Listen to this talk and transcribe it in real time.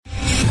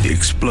The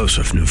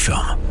explosive new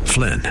film,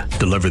 Flynn,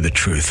 deliver the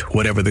truth,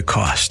 whatever the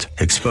cost,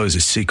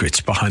 exposes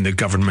secrets behind the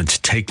government's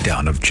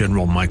takedown of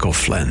General Michael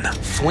Flynn.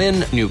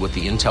 Flynn knew what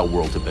the intel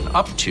world had been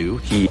up to.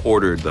 He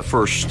ordered the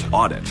first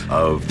audit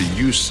of the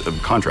use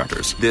of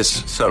contractors.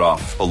 This set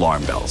off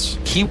alarm bells.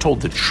 He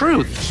told the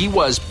truth. He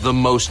was the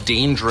most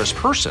dangerous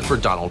person for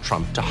Donald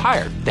Trump to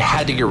hire. They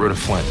had to get rid of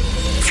Flynn.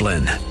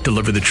 Flynn,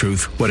 deliver the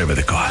truth, whatever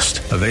the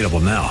cost. Available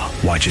now.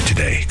 Watch it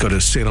today. Go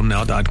to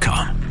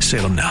salemnow.com.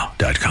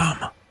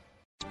 salemnow.com.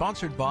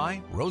 Sponsored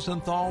by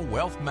Rosenthal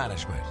Wealth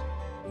Management.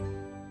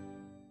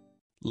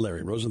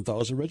 Larry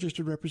Rosenthal is a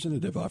registered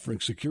representative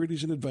offering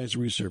securities and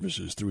advisory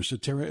services through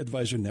Cetera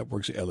Advisor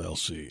Networks,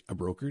 LLC, a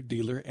broker,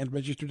 dealer, and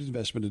registered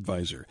investment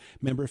advisor.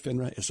 Member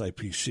FINRA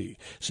SIPC.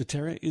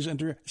 Cetera is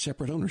under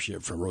separate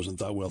ownership from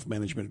Rosenthal Wealth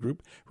Management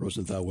Group.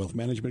 Rosenthal Wealth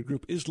Management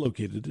Group is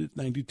located at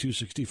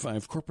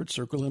 9265 Corporate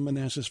Circle in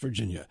Manassas,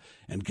 Virginia,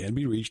 and can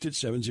be reached at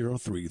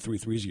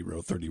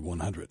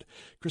 703-330-3100.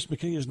 Chris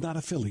McKay is not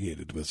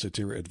affiliated with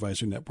Cetera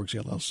Advisor Networks,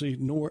 LLC,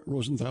 nor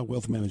Rosenthal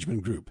Wealth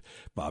Management Group.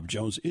 Bob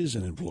Jones is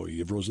an employee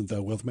of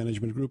Rosenthal Wealth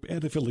Management Group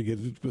and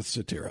affiliated with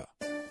Cetera.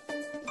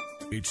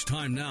 It's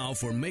time now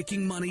for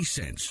Making Money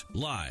Sense,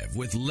 live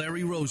with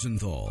Larry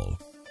Rosenthal.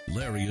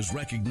 Larry is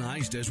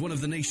recognized as one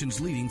of the nation's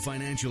leading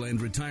financial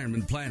and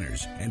retirement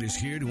planners and is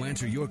here to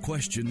answer your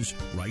questions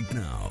right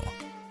now.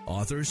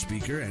 Author,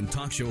 speaker, and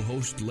talk show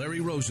host Larry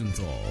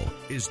Rosenthal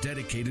is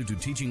dedicated to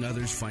teaching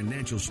others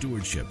financial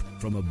stewardship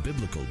from a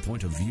biblical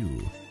point of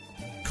view.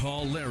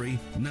 Call Larry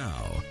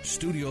now.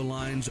 Studio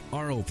lines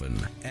are open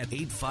at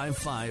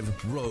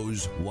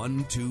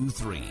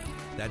 855-ROSE-123.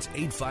 That's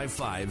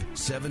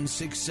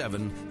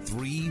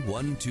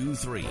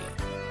 855-767-3123.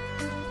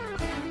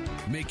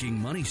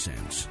 Making Money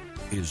Sense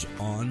is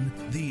on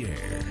the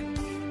air.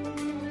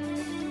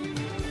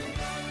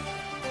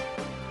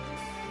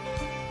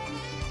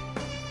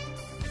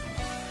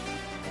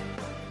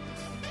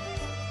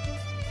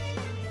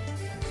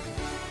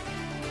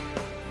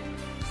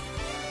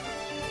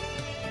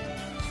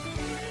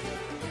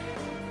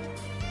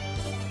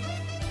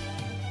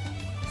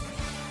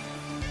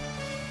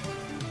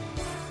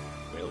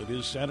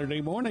 Saturday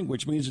morning,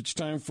 which means it's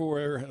time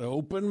for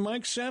Open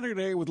Mic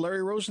Saturday with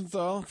Larry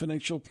Rosenthal,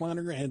 financial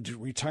planner and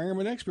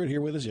retirement expert, here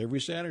with us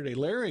every Saturday.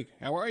 Larry,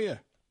 how are you?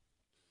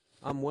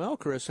 I'm well,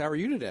 Chris. How are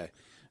you today?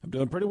 I'm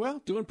doing pretty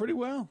well.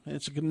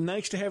 It's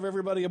nice to have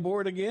everybody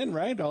aboard again,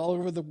 right? All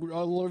over the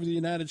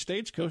United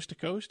States, coast to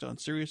coast, on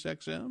Sirius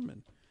XM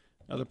and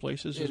other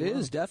places as well. It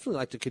is definitely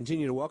like to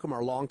continue to welcome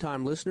our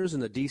longtime listeners in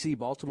the D.C.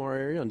 Baltimore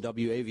area on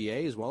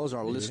WAVA, as well as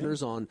our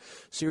listeners on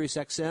Sirius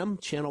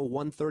XM, Channel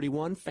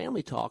 131,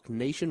 Family Talk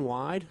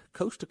nationwide,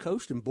 coast to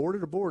coast and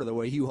border to border, the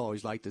way you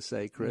always like to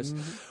say, Chris.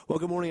 Mm-hmm. Well,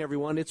 good morning,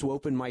 everyone. It's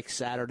Open Mic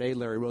Saturday.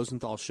 Larry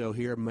Rosenthal Show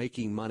here,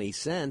 making money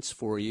sense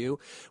for you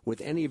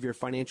with any of your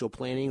financial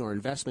planning or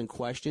investment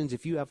questions.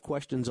 If you have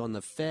questions on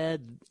the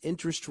Fed,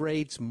 interest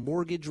rates,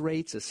 mortgage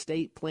rates,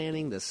 estate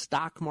planning, the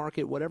stock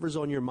market, whatever's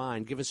on your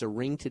mind, give us a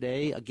ring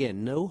today.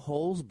 Again, no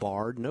holes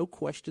barred, no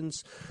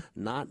questions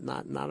not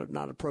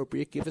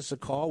appropriate. Give us a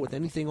call with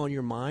anything on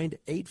your mind,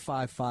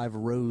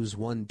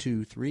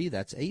 855-ROSE-123.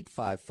 That's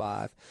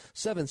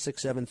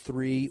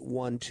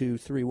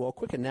 855-767-3123. Well,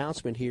 quick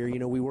announcement here. You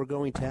know, we were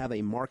going to have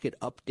a market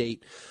update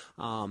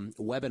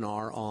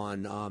webinar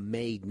on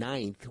May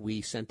 9th.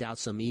 We sent out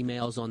some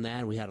emails on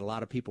that. We had a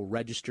lot of people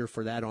register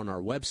for that on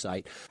our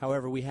website.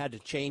 However, we had to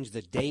change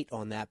the date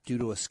on that due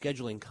to a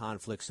scheduling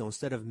conflict. So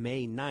instead of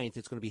May 9th,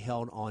 it's going to be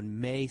held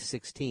on May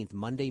 16th,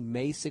 Monday,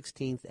 May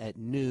 16th at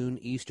noon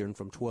Eastern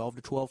from 12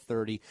 to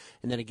 12:30.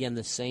 And then again,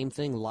 the same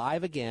thing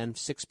live again,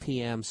 6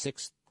 p.m.,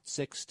 6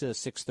 to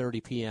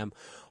 6:30 p.m.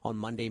 on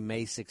Monday,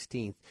 May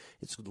 16th.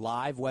 It's a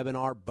live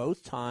webinar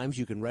both times.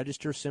 You can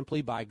register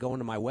simply by going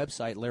to my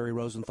website,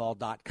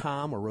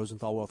 LarryRosenthal.com or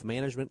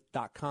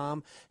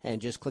RosenthalWealthManagement.com,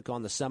 and just click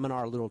on the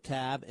seminar little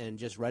tab and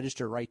just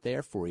register right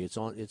there for you.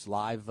 It's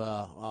live,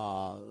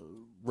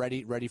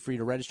 ready for you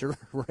to register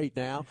right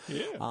now.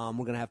 Yeah.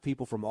 We're going to have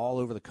people from all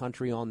over the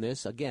country on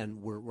this. Again,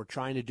 we're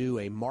trying to do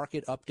a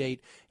market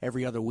update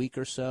every other week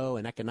or so,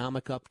 an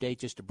economic update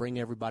just to bring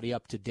everybody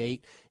up to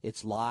date.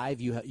 It's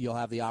live. You'll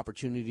have the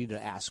opportunity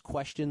to ask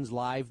questions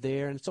live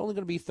there, and it's only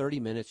going to be 30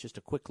 minutes, just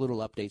a quick little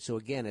update. So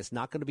again, it's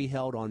not going to be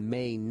held on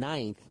May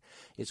 9th.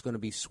 It's going to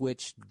be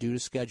switched due to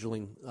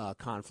scheduling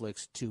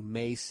conflicts to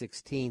May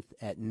 16th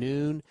at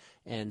noon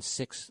and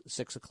 6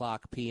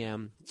 o'clock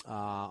p.m.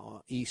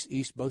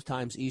 East both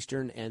times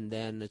Eastern, and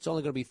then it's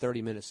only going to be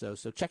 30 minutes though.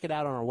 So check it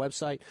out on our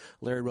website,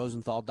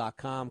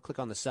 LarryRosenthal.com. Click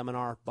on the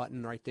seminar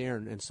button right there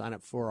and sign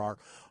up for our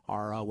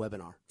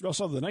webinar.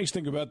 Also, the nice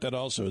thing about that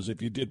also is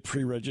if you did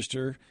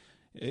pre-register,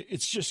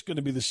 it's just going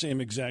to be the same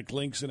exact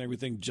links and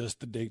everything, just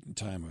the date and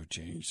time have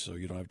changed. So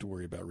you don't have to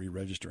worry about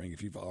re-registering.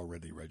 If you've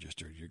already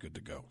registered, you're good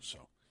to go.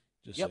 So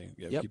just saying,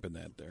 keeping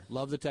that there.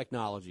 Love the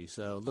technology.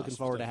 So looking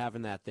forward to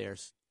having that there.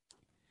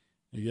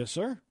 Yes,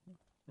 sir.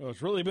 Well,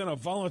 it's really been a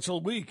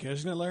volatile week,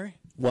 hasn't it, Larry?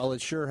 Well,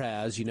 it sure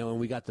has, and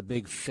we got the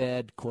big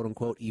Fed,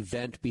 quote-unquote,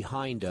 event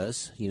behind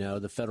us.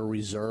 The Federal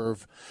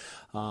Reserve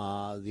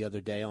the other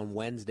day on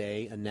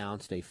Wednesday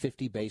announced a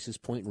 50 basis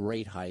point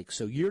rate hike.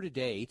 So year to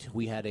date,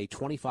 we had a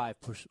 25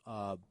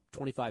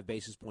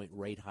 basis point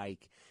rate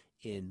hike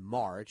in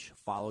March,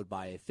 followed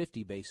by a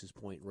 50 basis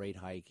point rate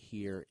hike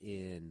here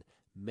in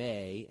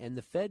May, and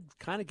the Fed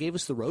kind of gave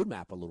us the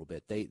roadmap a little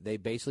bit. They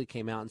basically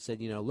came out and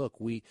said, look,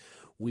 we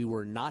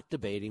were not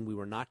debating, we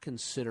were not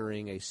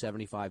considering a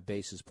 75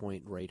 basis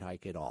point rate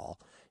hike at all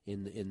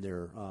in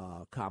their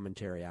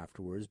commentary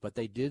afterwards, but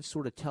they did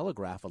sort of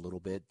telegraph a little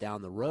bit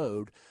down the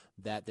road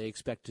that they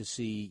expect to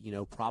see,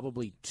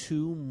 probably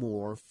 2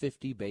 more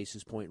 50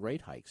 basis point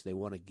rate hikes. They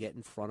want to get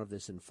in front of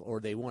this, or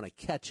they want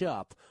to catch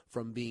up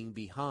from being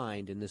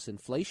behind in this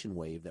inflation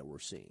wave that we're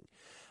seeing.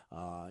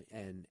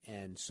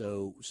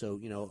 So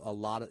a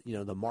lot of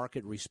the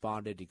market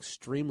responded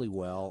extremely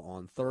well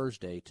on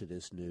Thursday to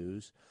this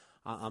news.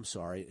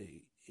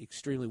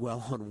 Extremely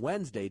well on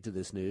Wednesday to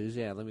this news.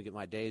 Yeah, let me get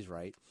my days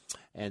right.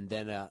 And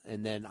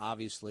then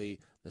obviously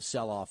the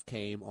sell-off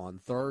came on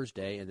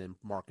Thursday, and then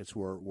markets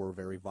were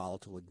very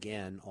volatile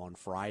again on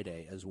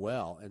Friday as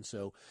well. And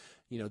so,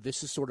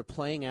 this is sort of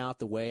playing out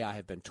the way I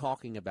have been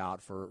talking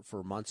about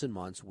for months and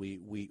months.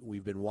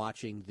 We've been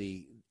watching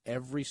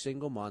every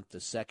single month,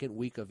 the second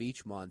week of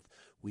each month,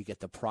 we get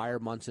the prior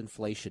month's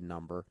inflation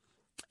number,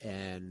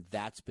 and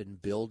that's been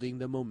building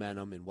the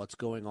momentum in what's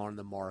going on in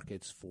the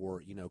markets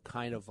for,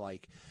 kind of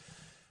like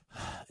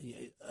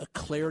a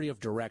clarity of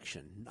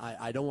direction.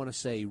 I don't want to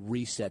say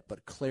reset,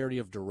 but clarity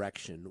of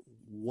direction.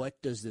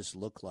 What does this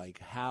look like?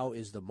 How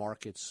is the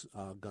markets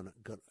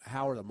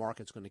how are the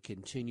markets going to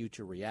continue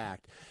to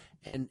react?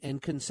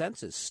 And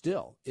consensus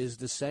still is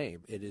the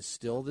same. It is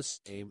still the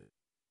same.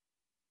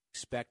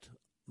 Expect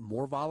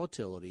more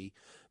volatility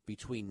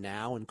between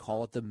now and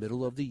call it the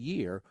middle of the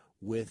year,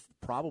 with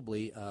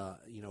probably,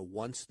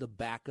 once the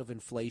back of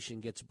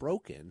inflation gets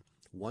broken,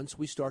 once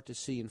we start to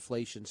see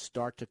inflation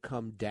start to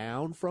come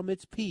down from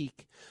its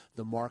peak,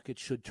 the market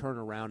should turn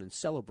around and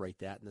celebrate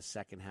that in the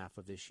second half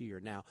of this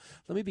year. Now,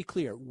 let me be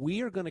clear.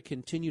 We are going to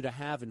continue to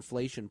have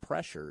inflation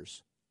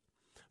pressures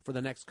for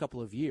the next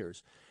couple of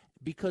years,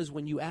 because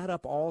when you add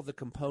up all the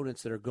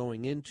components that are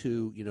going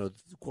into,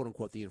 quote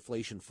unquote, the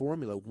inflation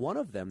formula, one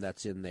of them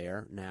that's in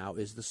there now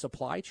is the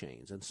supply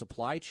chains. And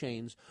supply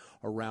chains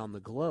around the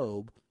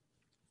globe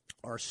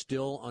are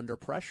still under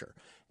pressure.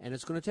 And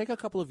it's going to take a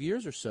couple of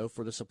years or so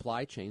for the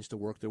supply chains to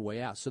work their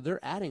way out. So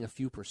they're adding a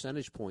few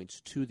percentage points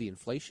to the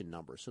inflation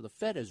number. So the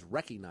Fed has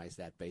recognized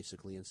that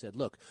basically and said,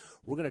 look,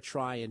 we're going to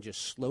try and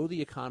just slow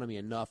the economy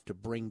enough to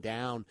bring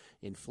down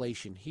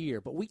inflation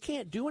here, but we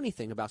can't do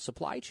anything about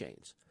supply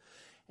chains.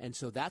 And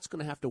so that's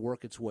going to have to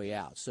work its way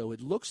out. So it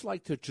looks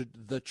like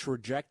the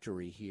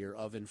trajectory here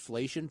of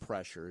inflation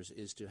pressures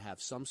is to have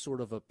some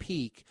sort of a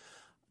peak,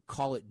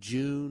 call it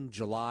June,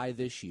 July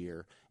this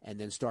year, and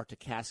then start to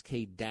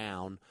cascade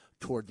down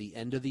toward the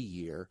end of the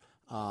year.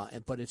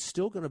 But it's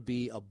still going to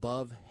be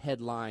above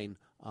headline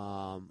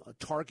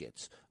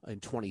targets in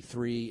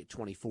 23,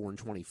 24, and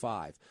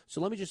 25.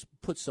 So let me just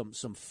put some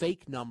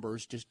fake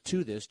numbers just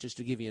to this, just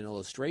to give you an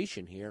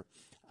illustration here.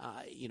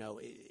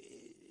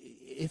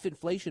 If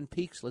inflation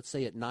peaks, let's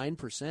say at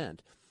 9%,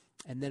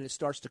 and then it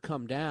starts to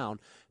come down,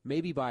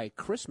 maybe by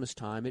Christmas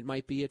time it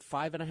might be at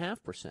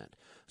 5.5%.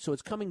 So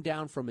it's coming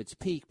down from its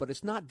peak, but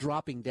it's not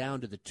dropping down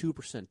to the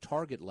 2%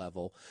 target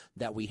level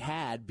that we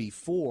had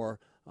before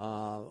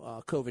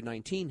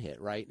COVID-19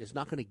 hit, right? It's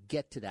not going to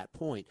get to that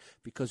point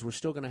because we're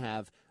still going to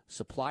have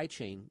supply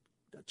chain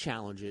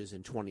challenges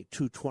in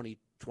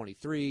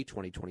 2023,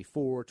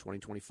 2024,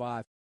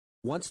 2025.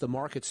 Once the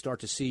markets start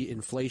to see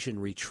inflation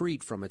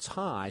retreat from its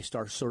high,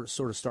 start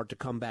to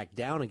come back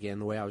down again,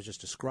 the way I was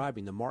just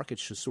describing, the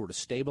markets should sort of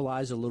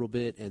stabilize a little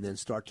bit and then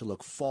start to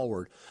look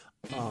forward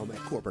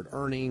at corporate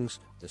earnings,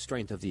 the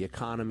strength of the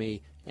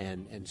economy,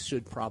 and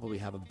should probably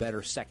have a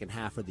better second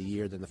half of the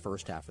year than the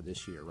first half of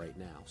this year right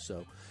now.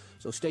 So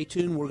stay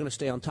tuned. We're going to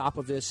stay on top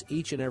of this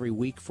each and every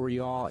week for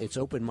you all. It's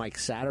Open Mic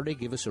Saturday.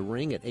 Give us a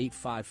ring at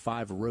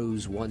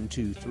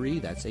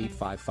 855-ROSE-123. That's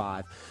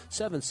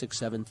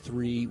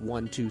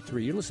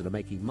 855-767-3123. You're listening to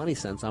Making Money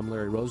Sense. I'm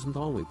Larry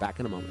Rosenthal. We'll be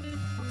back in a moment.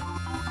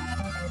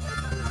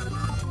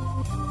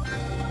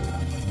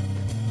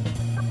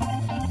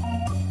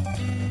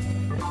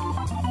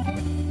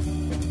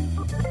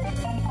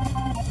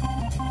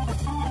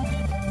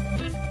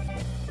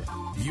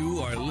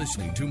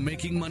 Listening to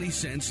Making Money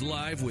Sense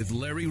live with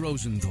Larry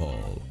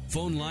Rosenthal.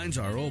 Phone lines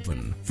are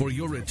open for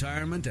your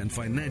retirement and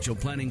financial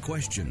planning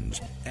questions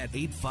at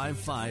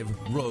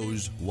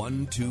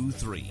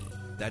 855-ROSE-123.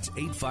 That's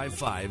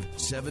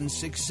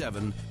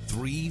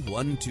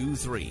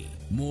 855-767-3123.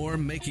 More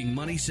Making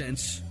Money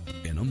Sense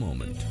in a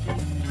moment.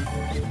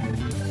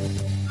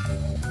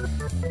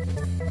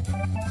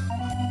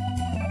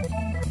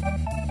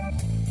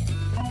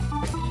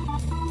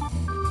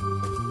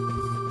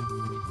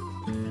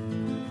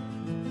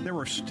 There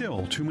are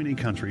still too many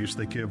countries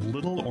that give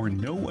little or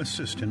no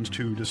assistance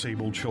to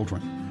disabled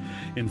children.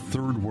 In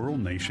third world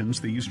nations,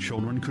 these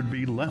children could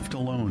be left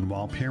alone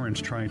while parents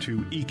try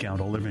to eke out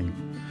a living.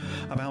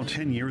 About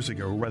 10 years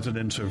ago,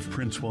 residents of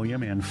Prince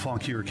William and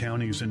Fauquier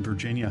counties in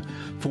Virginia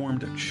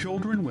formed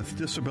Children with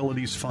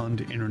Disabilities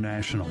Fund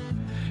International.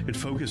 It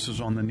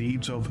focuses on the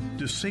needs of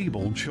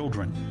disabled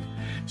children.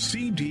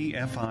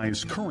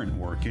 CDFI's current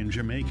work in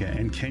Jamaica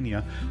and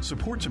Kenya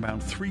supports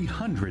about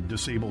 300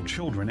 disabled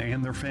children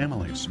and their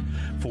families.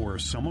 For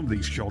some of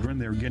these children,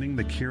 they're getting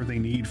the care they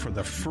need for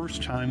the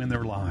first time in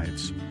their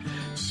lives.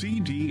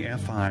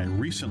 CDFI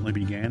recently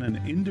began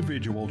an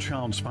individual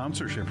child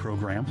sponsorship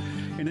program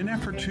in an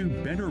effort to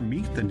better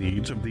meet the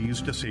needs of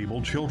these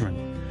disabled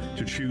children.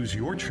 To choose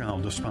your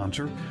child to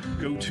sponsor,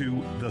 go to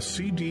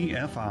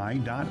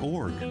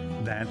thecdfi.org.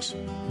 That's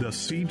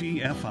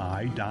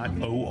thecdfi.org.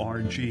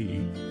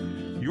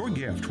 Your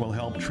gift will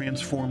help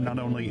transform not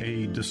only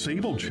a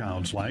disabled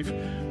child's life,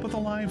 but the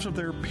lives of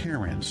their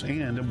parents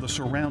and of the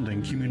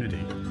surrounding community.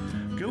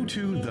 Go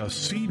to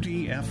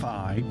thecdfi.org.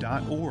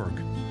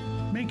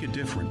 Make a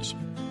difference.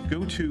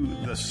 Go to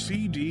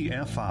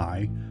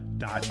thecdfi.org.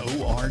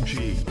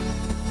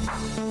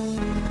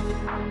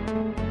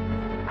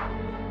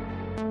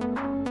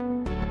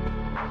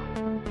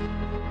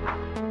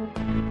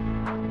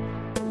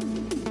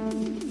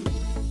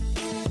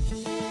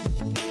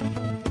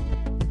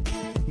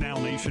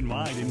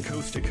 Nationwide and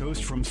coast to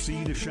coast from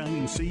sea to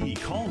shining sea.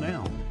 Call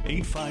now,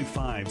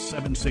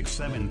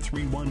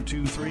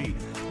 855-767-3123.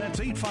 That's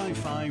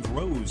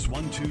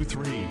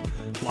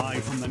 855-ROSE-123.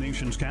 Live from the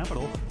nation's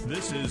capital,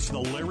 this is The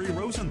Larry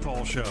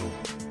Rosenthal Show.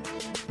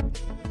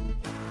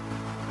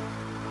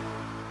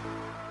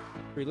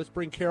 Let's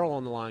bring Carol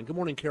on the line. Good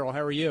morning, Carol.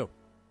 How are you?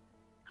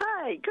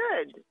 Hi,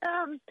 good.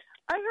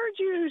 I heard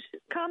you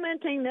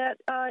commenting that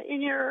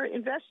in your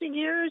investing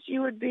years,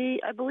 you would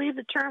be, I believe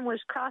the term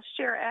was cost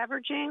share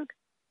averaging.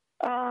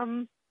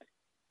 And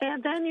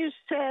then you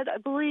said, I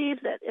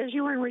believe that as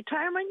you were in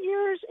retirement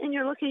years and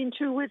you're looking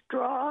to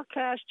withdraw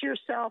cash to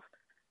yourself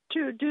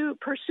to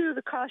pursue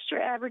the cost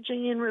share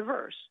averaging in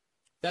reverse.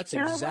 That's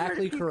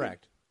exactly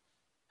correct.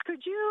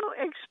 Could you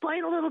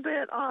explain a little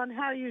bit on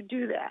how you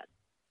do that?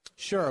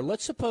 Sure.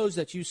 Let's suppose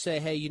that you say,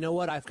 hey, you know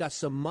what? I've got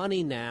some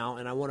money now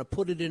and I want to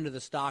put it into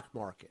the stock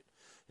market.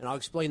 And I'll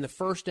explain the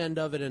first end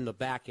of it and the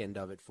back end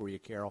of it for you,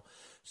 Carol.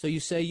 So you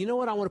say, you know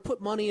what, I want to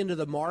put money into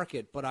the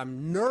market, but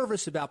I'm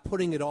nervous about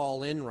putting it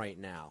all in right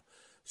now.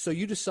 So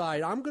you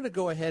decide, I'm going to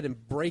go ahead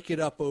and break it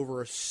up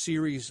over a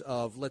series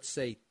of, let's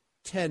say,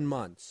 10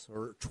 months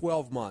or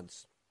 12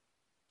 months.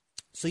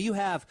 So you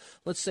have,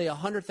 let's say,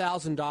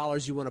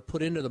 $100,000 you want to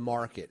put into the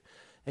market.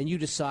 And you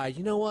decide,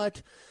 you know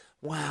what,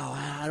 wow,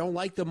 I don't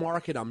like the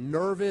market. I'm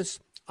nervous.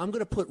 I'm going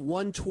to put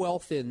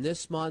 1/12 in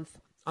this month.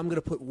 I'm going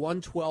to put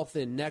 1/12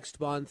 in next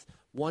month,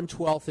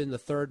 1/12 in the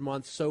third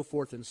month, so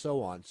forth and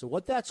so on. So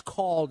what that's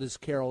called is,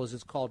 Carol,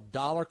 it's called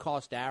dollar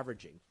cost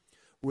averaging,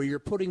 where you're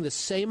putting the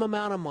same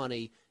amount of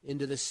money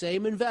into the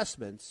same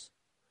investments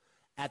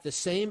at the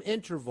same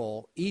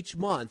interval each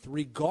month,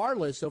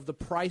 regardless of the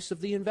price of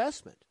the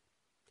investment.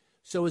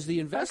 So as the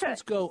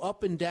investments go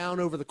up and down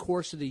over the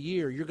course of the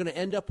year, you're going to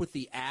end up with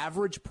the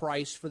average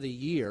price for the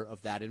year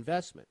of that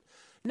investment.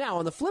 Now,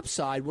 on the flip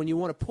side, when you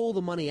want to pull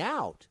the money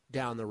out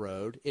down the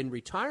road in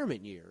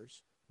retirement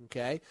years,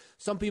 okay,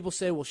 some people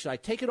say, well, should I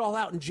take it all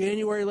out in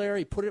January,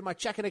 Larry, put it in my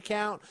checking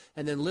account,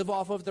 and then live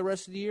off of the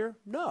rest of the year?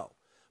 No.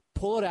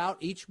 Pull it out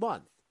each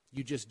month.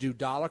 You just do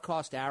dollar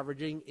cost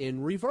averaging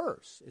in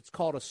reverse. It's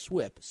called a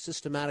SWIP,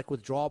 Systematic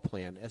Withdrawal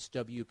Plan,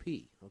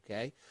 SWP,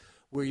 okay,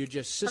 where you're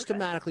just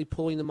systematically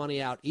pulling the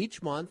money out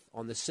each month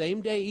on the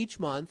same day each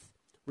month,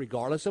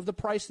 regardless of the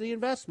price of the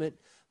investment.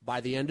 By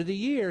the end of the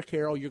year,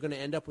 Carol, you're going to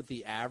end up with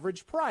the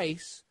average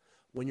price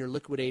when you're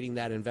liquidating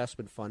that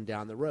investment fund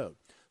down the road.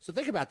 So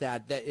think about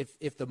that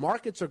if the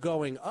markets are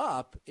going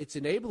up, it's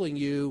enabling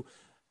you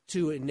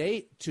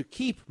to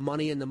keep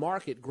money in the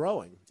market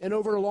growing. And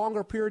over a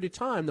longer period of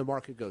time, the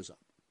market goes up,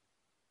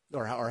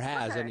 or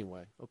has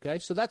anyway. Okay,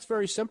 so that's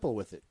very simple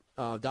with it,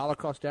 dollar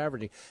cost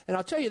averaging. And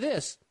I'll tell you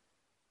this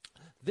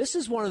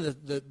is one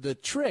of the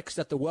tricks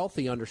that the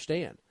wealthy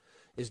understand.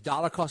 Is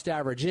dollar cost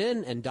average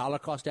in and dollar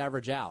cost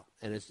average out.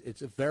 And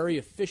it's a very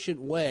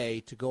efficient way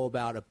to go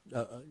about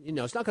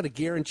it's not going to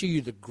guarantee you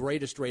the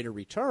greatest rate of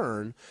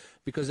return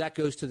because that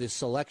goes to the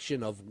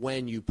selection of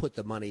when you put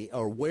the money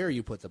or where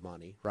you put the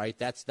money, right?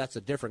 That's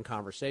a different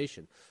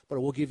conversation. But it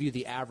will give you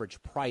the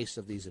average price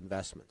of these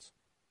investments.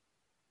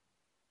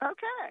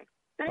 Okay.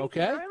 Thank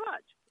you very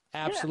much.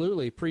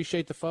 Absolutely. Yeah.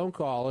 Appreciate the phone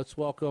call. Let's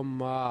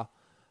welcome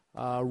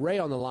Ray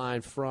on the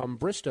line from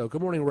Bristow.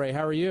 Good morning, Ray.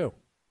 How are you?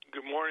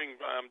 Good morning.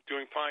 I'm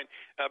doing fine.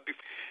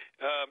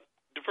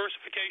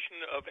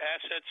 Diversification of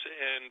assets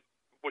and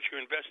what you're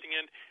investing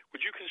in,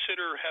 would you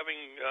consider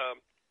having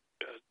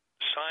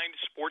signed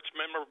sports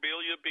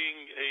memorabilia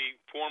being a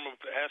form of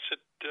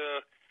asset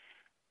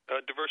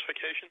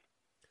diversification?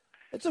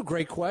 It's a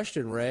great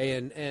question, Ray,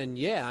 and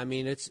yeah, I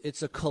mean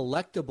it's a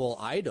collectible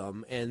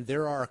item, and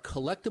there are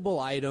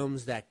collectible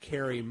items that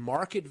carry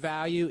market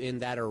value in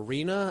that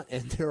arena,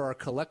 and there are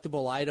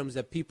collectible items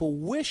that people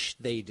wish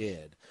they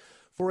did.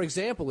 For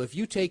example, if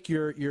you take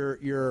your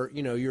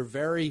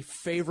very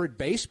favorite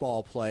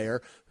baseball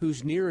player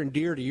who's near and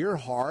dear to your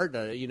heart,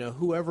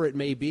 whoever it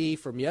may be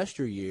from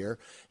yesteryear,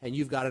 and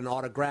you've got an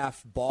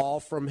autographed ball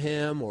from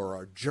him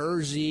or a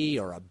jersey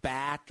or a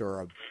bat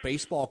or a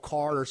baseball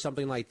card or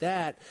something like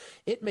that,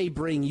 it may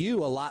bring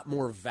you a lot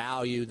more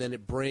value than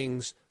it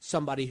brings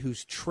somebody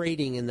who's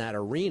trading in that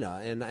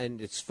arena.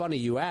 And it's funny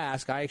you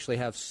ask. I actually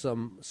have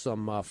some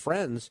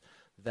friends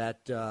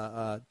that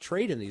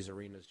trade in these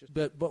arenas.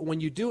 But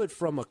when you do it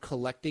from a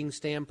collecting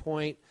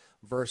standpoint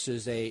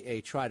versus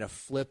a try to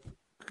flip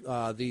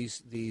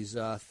these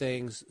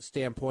things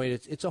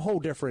standpoint, it's a whole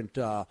different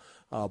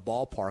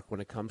ballpark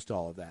when it comes to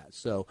all of that.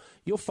 So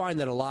you'll find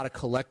that a lot of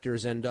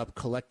collectors end up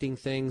collecting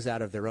things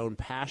out of their own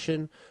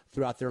passion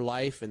throughout their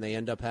life, and they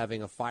end up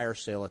having a fire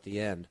sale at the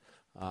end.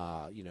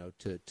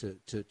 To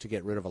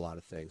get rid of a lot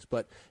of things.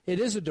 But it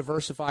is a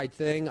diversified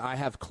thing. I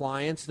have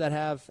clients that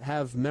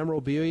have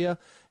memorabilia,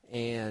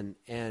 and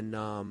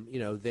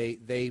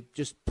they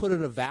just put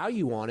in a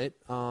value on it,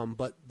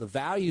 but the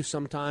value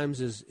sometimes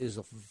is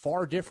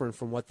far different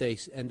from what they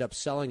end up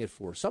selling it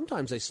for.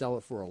 Sometimes they sell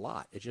it for a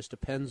lot. It just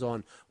depends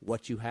on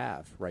what you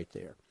have right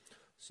there.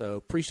 So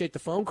appreciate the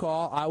phone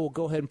call. I will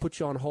go ahead and put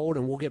you on hold,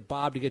 and we'll get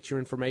Bob to get your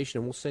information,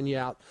 and we'll send you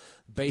out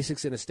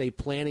Basics in Estate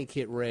Planning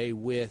Kit, Ray,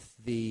 with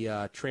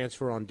the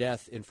transfer on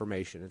death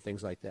information and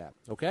things like that.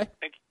 Okay?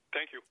 Thank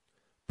you.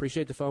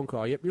 Appreciate the phone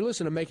call. Yep, you're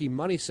listening to Making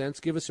Money Sense.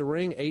 Give us a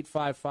ring,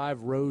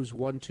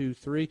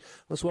 855-ROSE-123.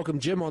 Let's welcome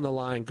Jim on the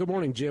line. Good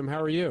morning, Jim.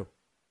 How are you?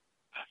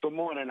 Good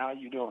morning. How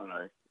you doing,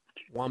 Larry?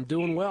 Well, I'm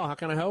doing well. How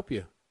can I help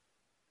you?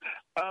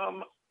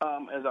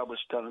 As I was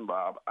telling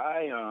Bob,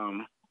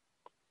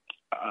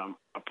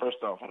 first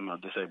off, I'm a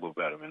disabled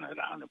veteran at 100%,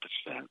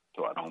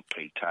 so I don't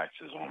pay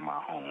taxes on my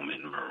home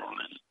in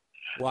Maryland.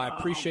 Well, I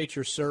appreciate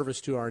your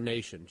service to our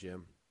nation,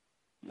 Jim.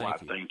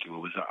 Thank you.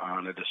 It was an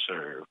honor to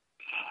serve.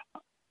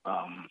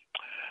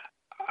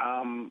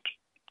 I'm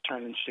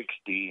turning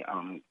 60.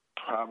 I'm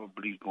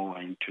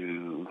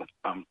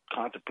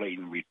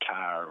contemplating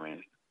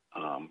retiring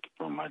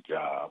from my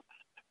job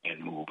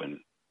and moving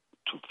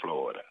to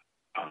Florida.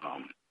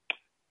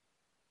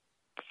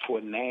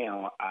 For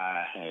now,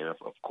 I have,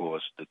 of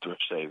course, the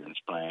thrift savings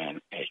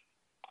plan.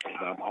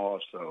 I'm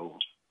also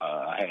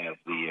have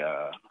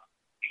the.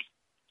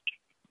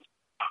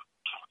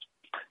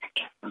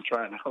 I'm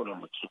trying to hold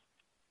on,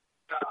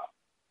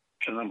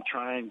 and I'm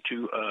trying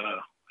to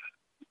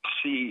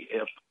see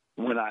if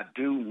when I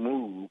do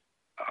move,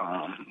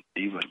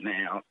 either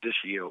now, this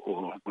year,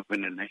 or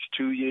within the next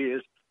 2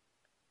 years,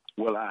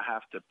 will I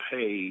have to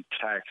pay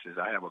taxes?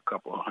 I have a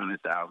couple of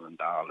 $100,000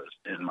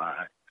 in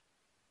my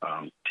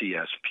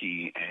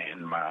TSP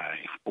and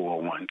my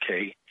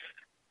 401k.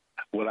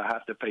 Will I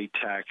have to pay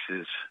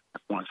taxes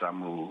once I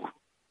move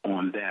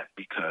on that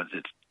because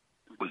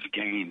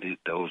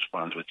those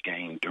funds was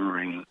gained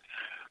during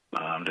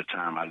the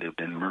time I lived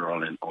in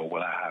Maryland, or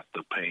will I have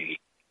to pay?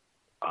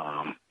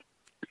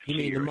 You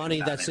mean the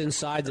money that's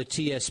inside the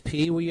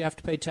TSP? Will you have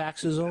to pay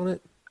taxes on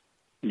it?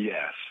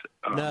 Yes.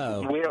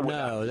 No,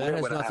 that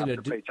has nothing to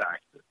do.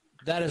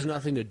 That has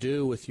nothing to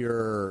do with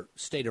your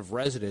state of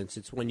residence.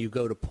 It's when you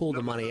go to pull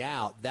the money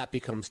out, that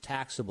becomes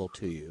taxable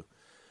to you.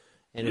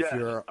 And if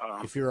you're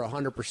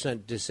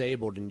 100%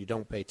 disabled and you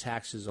don't pay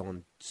taxes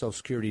on Social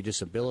Security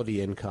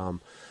disability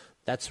income,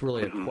 that's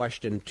really a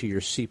question to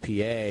your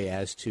CPA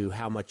as to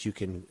how much you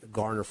can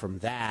garner from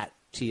that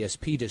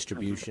TSP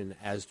distribution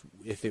as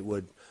if it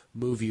would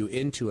move you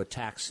into a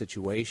tax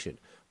situation,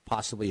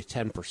 possibly a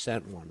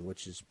 10% one,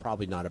 which is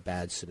probably not a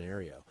bad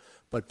scenario.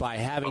 But by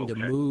having to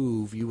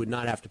move, you would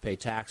not have to pay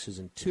taxes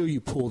until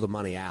you pull the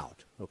money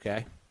out,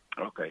 okay?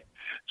 Okay.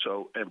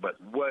 So, but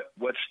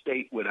what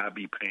state would I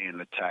be paying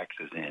the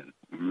taxes in?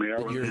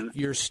 Maryland?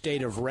 Your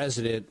state of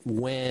resident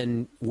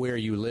where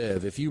you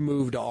live. If you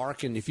move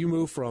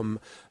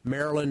from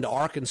Maryland to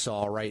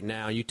Arkansas right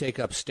now, you take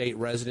up state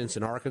residence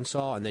in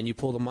Arkansas, and then you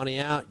pull the money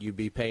out, you'd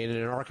be paying it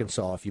in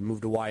Arkansas. If you move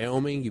to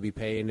Wyoming, you'd be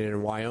paying it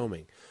in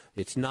Wyoming.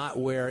 It's not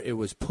where it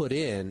was put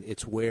in,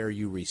 it's where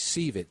you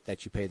receive it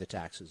that you pay the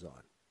taxes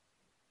on.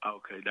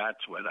 Okay,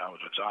 that's what I was.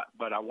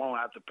 But I won't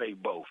have to pay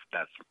both.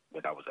 That's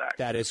what I was asking.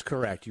 That is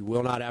correct. You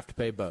will not have to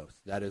pay both.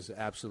 That is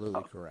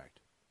absolutely correct.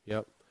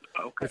 Yep.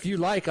 Okay. If you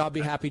like, I'll be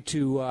happy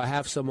to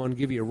have someone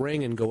give you a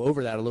ring and go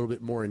over that a little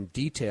bit more in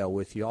detail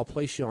with you. I'll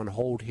place you on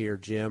hold here,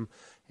 Jim,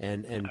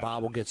 and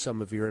Bob will get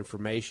some of your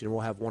information.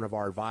 We'll have one of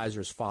our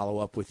advisors follow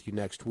up with you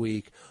next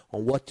week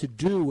on what to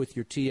do with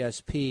your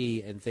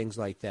TSP and things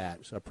like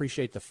that. So I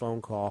appreciate the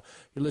phone call.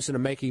 You're listening to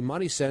Making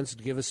Money Sense.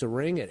 Give us a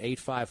ring at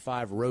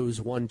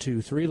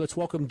 855-ROSE-123. Let's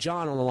welcome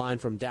John on the line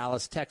from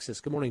Dallas,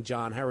 Texas. Good morning,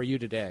 John. How are you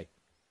today?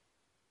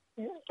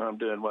 I'm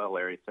doing well,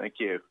 Larry. Thank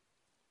you.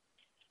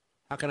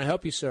 How can I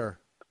help you, sir?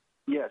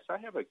 Yes, I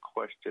have a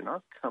question.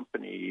 Our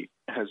company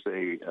has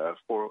a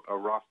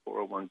Roth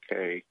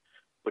 401k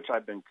which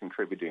I've been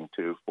contributing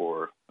to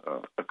for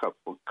a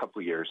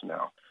couple years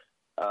now.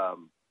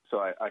 So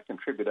I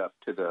contribute up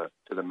to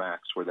the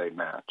max where they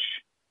match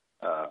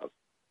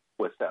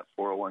with that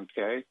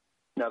 401k.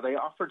 Now they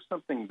offered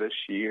something this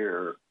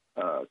year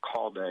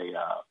called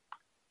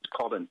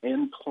an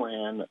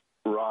in-plan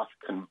Roth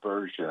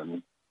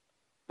conversion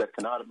that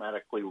can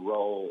automatically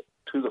roll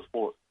to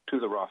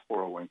the Roth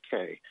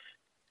 401k,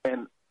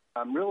 and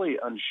I'm really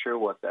unsure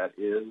what that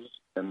is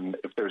and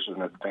if there's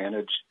an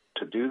advantage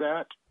to do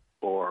that,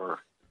 or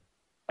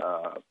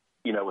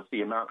with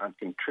the amount I'm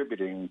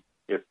contributing,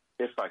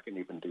 if I can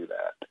even do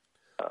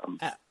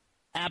that.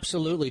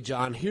 Absolutely,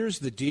 John. Here's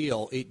the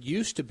deal. It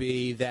used to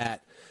be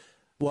that,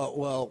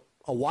 well,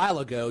 a while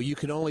ago, you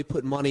could only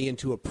put money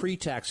into a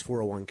pre-tax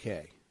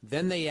 401k.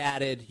 Then they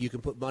added you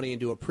can put money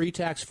into a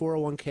pre-tax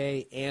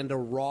 401k and a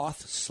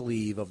Roth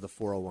sleeve of the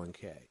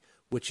 401k,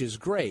 which is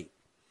great.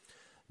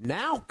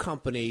 Now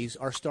companies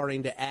are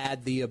starting to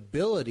add the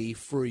ability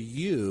for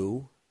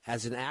you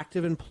as an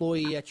active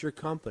employee at your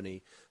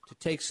company to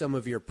take some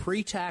of your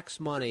pre-tax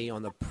money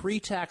on the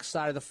pre-tax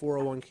side of the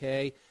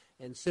 401k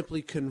and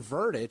simply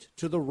convert it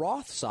to the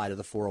Roth side of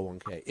the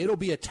 401k. It'll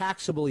be a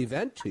taxable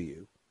event to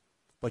you,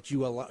 but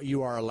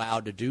you are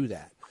allowed to do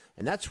that.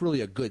 And that's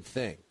really a good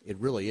thing. It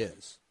really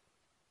is.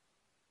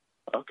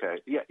 Okay.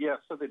 Yeah.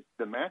 So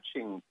the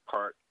matching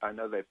part, I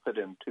know they have to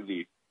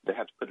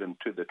put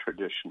into the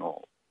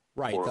traditional.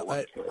 Right.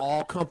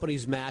 All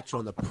companies match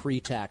on the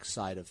pre-tax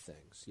side of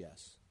things.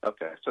 Yes.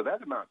 Okay. So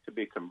that amount could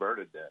be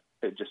converted then.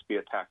 It'd just be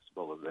a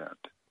taxable event.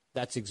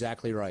 That's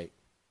exactly right.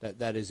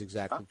 That is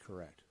exactly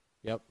correct.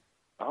 Yep.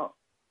 Oh.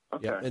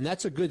 Okay. Yep. And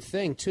that's a good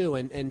thing too.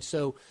 And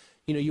so,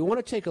 you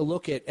want to take a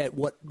look at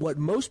what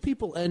most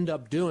people end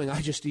up doing. I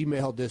just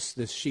emailed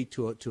this sheet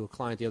to a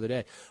client the other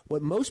day.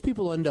 What most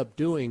people end up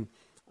doing,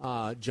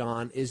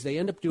 John, is they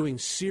end up doing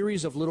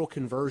series of little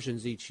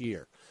conversions each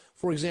year.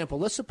 For example,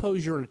 let's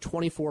suppose you're in a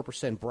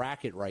 24%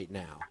 bracket right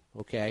now,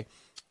 okay,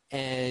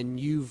 and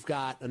you've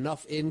got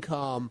enough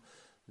income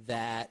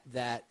that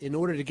in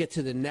order to get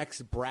to the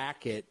next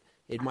bracket,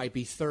 it might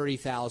be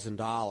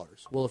 $30,000.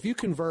 Well, if you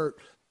convert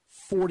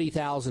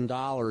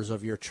 $40,000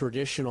 of your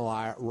traditional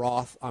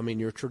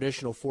your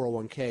traditional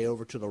 401k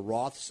over to the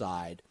Roth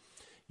side,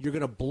 you're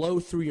going to blow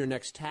through your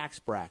next tax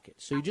bracket.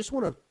 So you just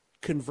want to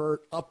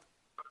convert up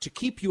to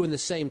keep you in the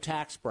same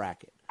tax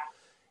bracket,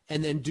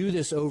 and then do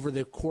this over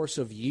the course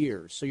of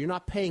years. So you're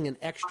not paying an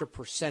extra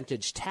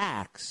percentage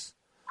tax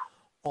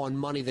on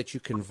money that you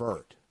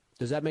convert.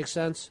 Does that make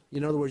sense?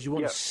 In other words, you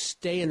want to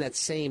stay in that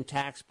same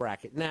tax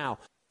bracket. Now,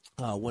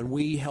 when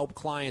we help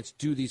clients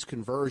do these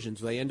conversions,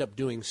 they end up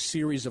doing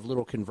series of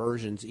little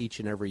conversions each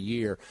and every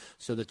year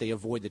so that they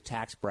avoid the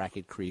tax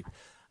bracket creep,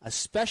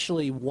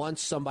 especially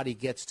once somebody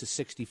gets to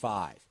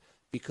 65,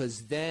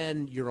 because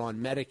then you're on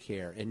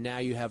Medicare, and now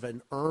you have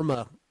an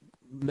IRMA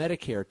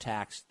Medicare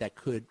tax that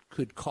could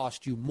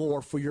cost you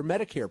more for your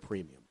Medicare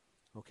premium.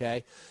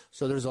 Okay,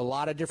 so there's a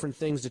lot of different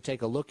things to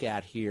take a look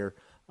at here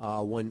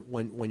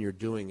when you're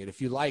doing it.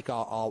 If you like,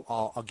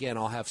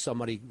 I'll have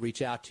somebody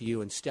reach out to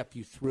you and step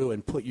you through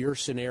and put your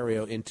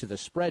scenario into the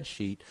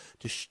spreadsheet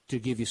to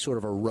give you sort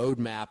of a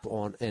roadmap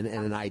on and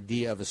an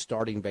idea of a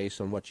starting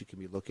base on what you can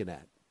be looking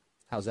at.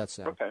 How's that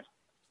sound? Okay.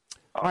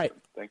 All right.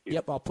 Thank you.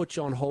 Yep, I'll put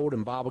you on hold,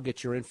 and Bob will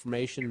get your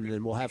information, and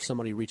then we'll have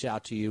somebody reach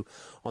out to you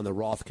on the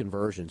Roth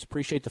conversions.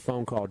 Appreciate the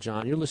phone call,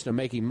 John. You're listening to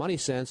Making Money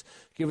Sense.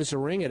 Give us a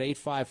ring at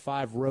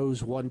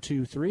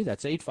 855-ROSE-123.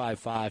 That's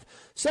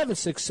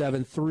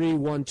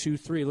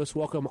 855-767-3123. Let's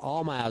welcome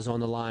Almaz on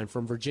the line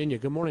from Virginia.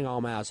 Good morning,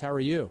 Almaz. How are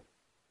you?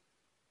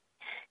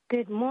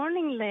 Good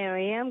morning,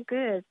 Larry. I'm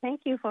good.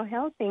 Thank you for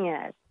helping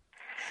us.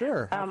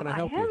 Sure. How can I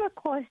help you? I have a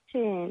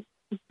question.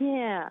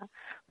 Yeah.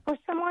 For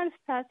someone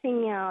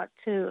starting out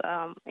to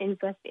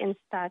invest in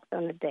stocks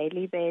on a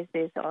daily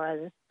basis or as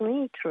a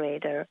swing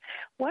trader,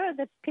 what are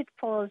the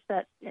pitfalls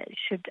that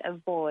should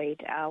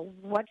avoid?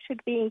 What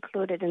should be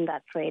included in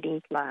that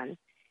trading plan? Do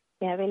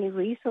you have any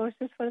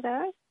resources for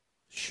that?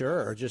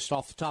 Sure. Just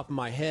off the top of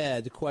my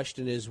head, the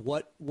question is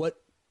what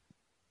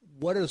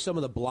are some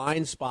of the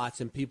blind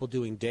spots in people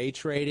doing day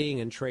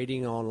trading and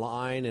trading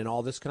online and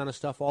all this kind of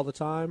stuff all the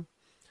time?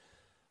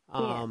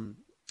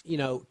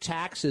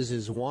 Taxes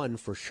is one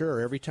for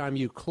sure. Every time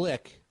you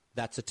click,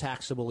 that's a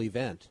taxable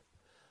event.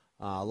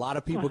 A lot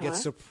of people get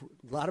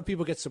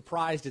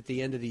surprised at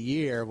the end of the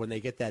year when they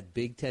get that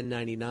big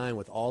 1099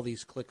 with all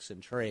these clicks and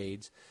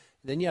trades.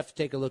 Then you have to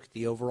take a look at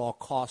the overall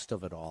cost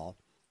of it all,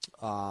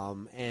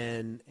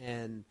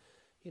 and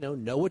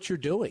know what you're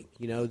doing.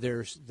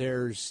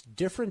 There's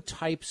different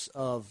types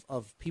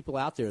of people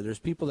out there. There's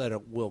people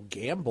that will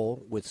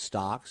gamble with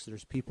stocks.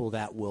 There's people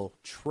that will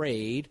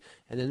trade,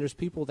 and then there's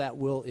people that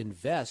will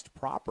invest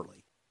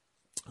properly.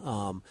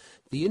 The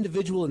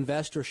individual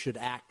investor should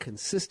act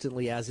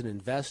consistently as an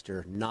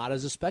investor, not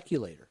as a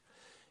speculator.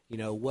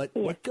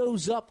 What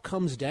goes up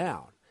comes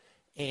down.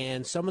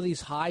 And some of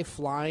these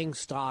high-flying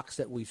stocks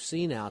that we've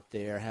seen out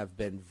there have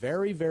been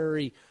very,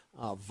 very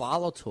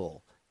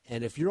volatile.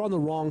 And if you're on the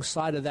wrong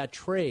side of that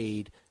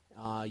trade,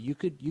 you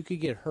could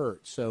get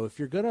hurt. So if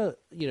you're gonna,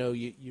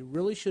 you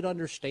really should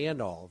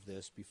understand all of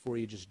this before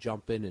you just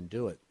jump in and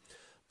do it.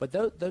 But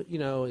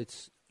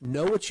it's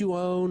know what you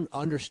own,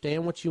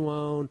 understand what you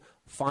own,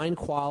 find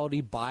quality,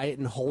 buy it,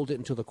 and hold it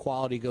until the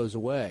quality goes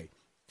away.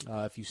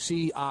 If you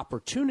see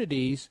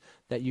opportunities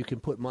that you can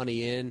put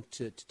money in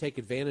to take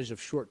advantage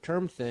of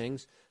short-term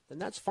things, then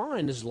that's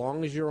fine as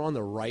long as you're on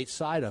the right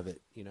side of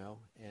it,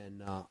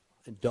 and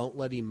don't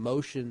let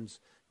emotions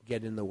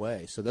get in the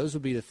way. So those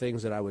would be the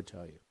things that I would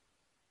tell you.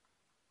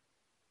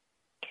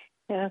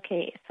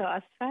 Okay, so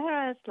as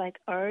far as like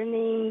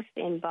earnings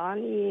and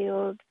bond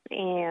yields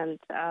and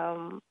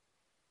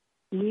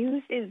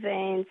news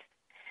events,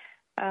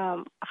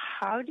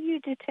 how do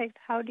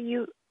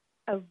you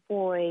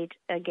avoid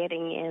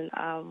getting in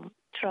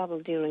trouble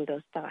during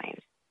those times?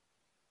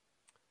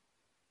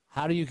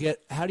 How do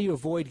you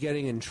avoid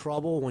getting in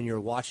trouble when you're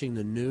watching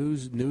the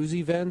news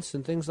events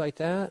and things like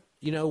that?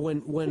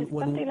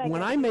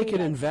 When I make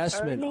an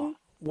investment,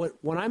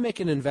 when I make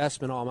an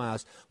investment,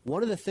 Almaz,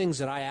 one of the things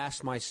that I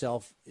ask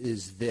myself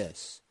is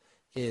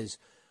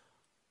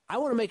I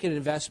want to make an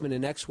investment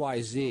in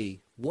XYZ.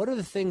 What are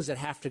the things that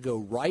have to go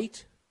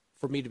right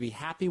for me to be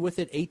happy with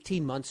it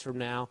 18 months from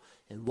now?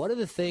 And what are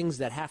the things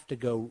that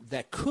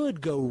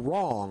could go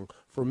wrong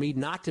for me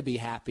not to be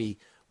happy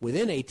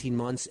within 18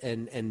 months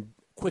and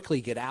quickly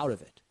get out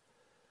of it?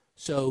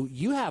 So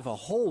you have a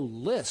whole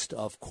list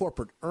of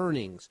corporate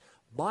earnings,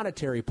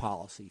 monetary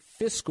policy,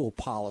 fiscal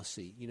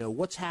policy,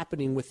 what's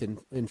happening with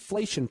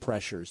inflation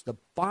pressures, the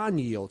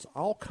bond yields,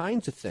 all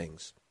kinds of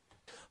things.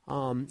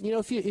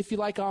 If you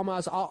like,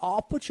 Almaz,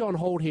 I'll put you on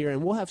hold here,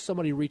 and we'll have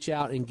somebody reach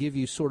out and give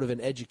you sort of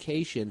an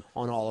education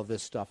on all of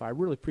this stuff. I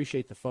really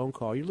appreciate the phone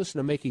call. You're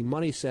listening to Making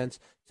Money Sense.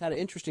 I had an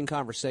interesting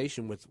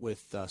conversation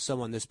with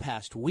someone this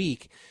past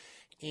week,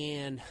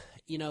 and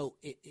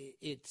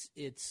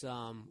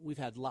we've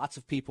had lots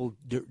of people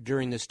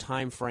during this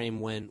time frame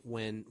when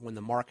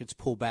the markets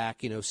pull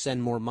back,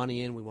 send more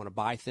money in. We want to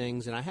buy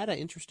things, and I had an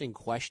interesting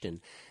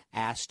question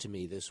asked to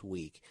me this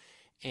week,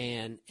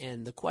 and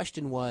the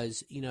question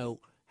was,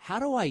 how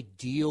do I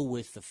deal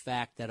with the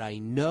fact that I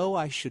know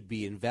I should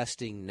be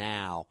investing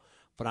now,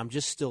 but I'm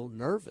just still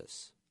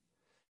nervous?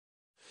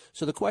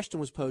 So the question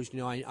was posed,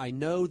 I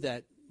know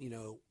that,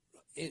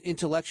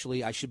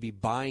 intellectually I should be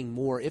buying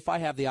more if I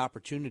have the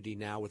opportunity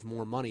now with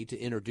more money to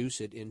introduce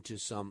it into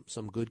some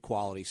good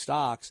quality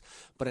stocks,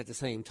 but at the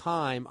same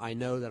time I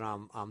know that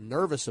I'm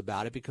nervous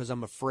about it because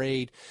I'm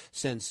afraid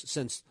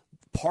since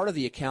part of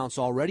the account's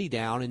already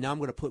down and now I'm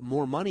going to put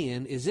more money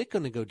in, is it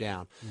going to go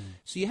down?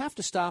 So you have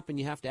to stop and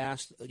you have to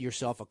ask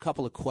yourself a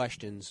couple of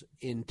questions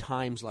in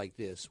times like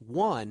this.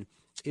 One,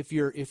 if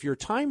your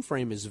time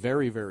frame is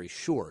very, very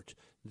short,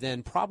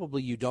 then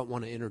probably you don't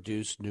want to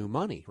introduce new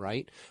money,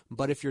 right?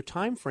 But if your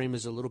time frame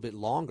is a little bit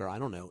longer,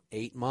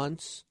 8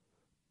 months,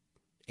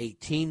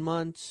 18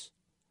 months,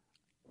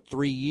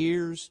 3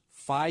 years,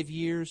 5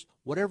 years,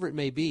 whatever it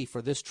may be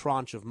for this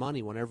tranche of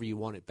money whenever you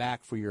want it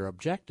back for your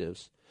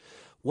objectives,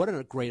 what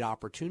a great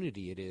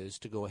opportunity it is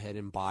to go ahead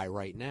and buy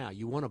right now.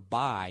 You want to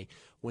buy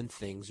when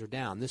things are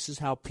down. This is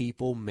how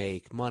people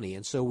make money.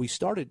 And so we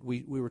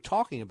were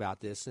talking about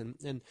this,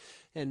 and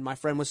my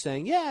friend was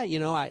saying, yeah,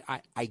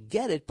 I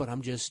get it, but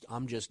I'm just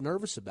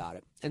nervous about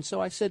it. And so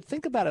I said,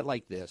 think about it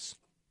like this.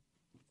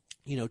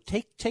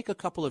 Take a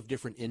couple of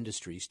different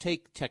industries.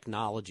 Take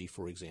technology,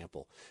 for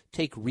example.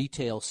 Take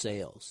retail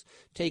sales.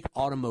 Take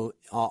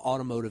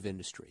automotive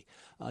industry.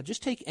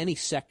 Just take any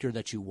sector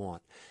that you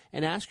want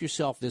and ask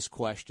yourself this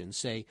question.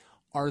 Say,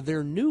 are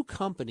there new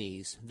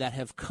companies that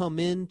have come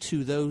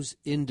into those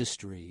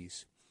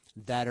industries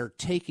that are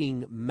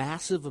taking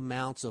massive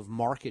amounts of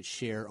market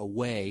share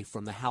away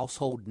from the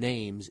household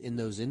names in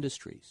those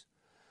industries?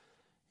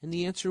 And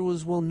the answer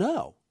was, well,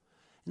 no.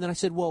 And then I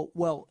said,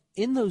 well,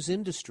 in those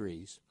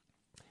industries,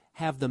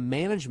 have the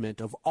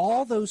management of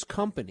all those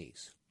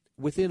companies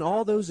within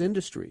all those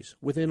industries,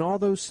 within all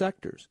those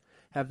sectors,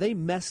 have they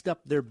messed up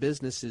their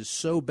businesses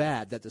so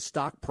bad that the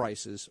stock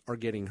prices are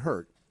getting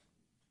hurt?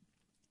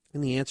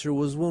 And the answer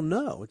was, well,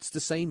 no. It's the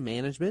same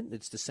management.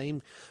 It's the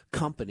same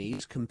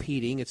companies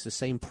competing. It's the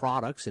same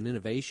products and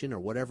innovation or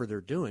whatever they're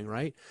doing,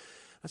 right?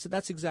 I said,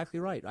 that's exactly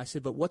right. I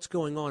said, but what's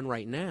going on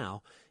right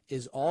now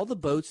is all the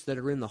boats that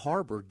are in the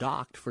harbor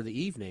docked for the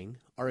evening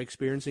are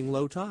experiencing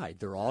low tide.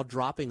 They're all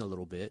dropping a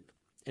little bit.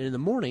 And in the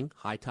morning,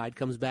 high tide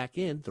comes back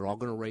in. They're all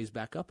going to raise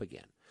back up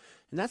again.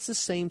 And that's the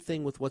same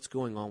thing with what's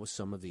going on with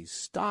some of these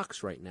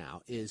stocks right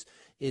now is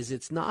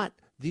it's not,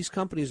 these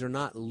companies are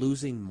not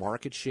losing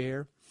market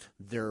share.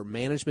 Their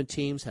management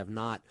teams have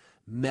not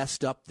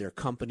messed up their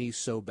companies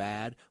so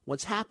bad.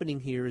 What's happening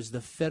here is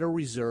the Federal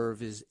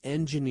Reserve is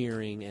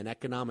engineering an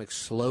economic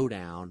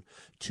slowdown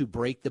to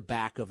break the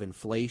back of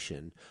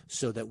inflation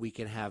so that we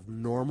can have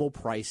normal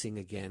pricing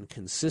again,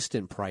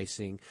 consistent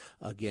pricing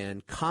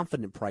again,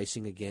 confident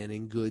pricing again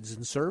in goods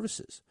and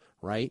services,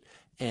 right?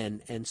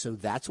 And so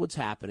that's what's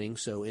happening.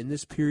 So in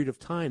this period of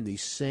time,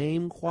 these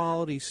same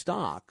quality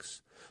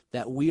stocks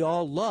that we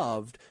all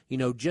loved,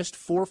 just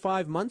 4 or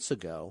 5 months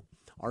ago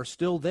are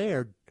still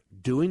there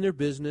doing their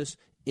business,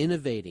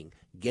 innovating,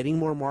 getting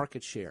more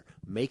market share,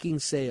 making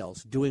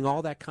sales, doing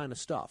all that kind of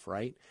stuff,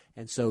 right?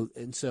 And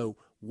so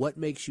what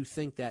makes you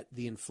think that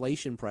the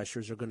inflation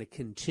pressures are going to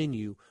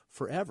continue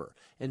forever?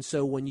 And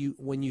so when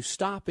you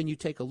stop and you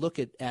take a look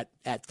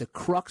at the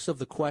crux of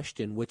the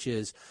question, which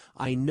is,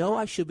 I know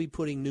I should be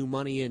putting new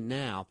money in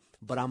now,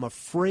 but I'm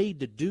afraid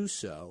to do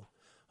so,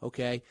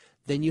 okay,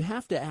 then you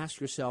have to ask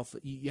yourself,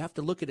 you have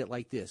to look at it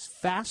like this.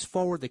 Fast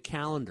forward the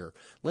calendar,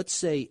 let's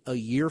say a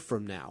year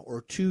from now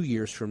or 2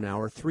 years from now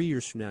or 3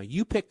 years from now.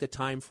 You pick the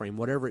time frame,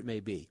 whatever it may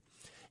be.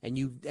 And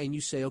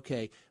you say,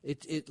 okay,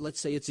 let's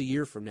say it's a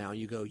year from now. And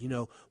you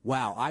go,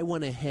 wow, I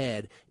went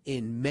ahead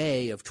in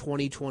May of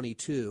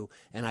 2022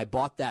 and I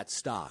bought that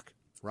stock,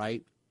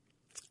 right?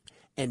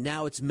 And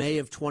now it's May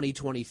of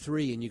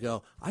 2023 and you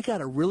go, I got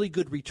a really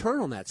good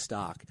return on that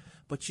stock.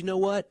 But you know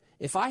what?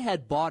 If I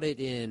had bought it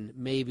in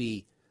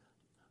maybe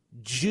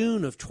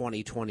June of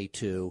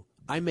 2022,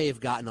 I may have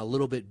gotten a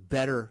little bit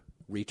better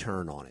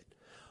return on it.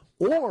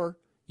 Or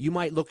you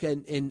might look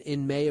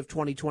in May of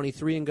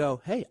 2023 and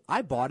go, hey,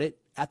 I bought it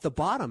at the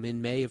bottom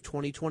in May of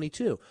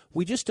 2022.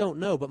 We just don't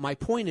know. But my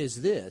point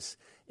is this,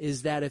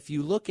 is that if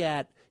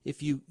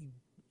you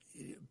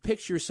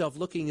picture yourself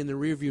looking in the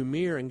rearview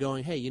mirror and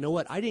going, hey, you know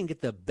what? I didn't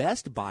get the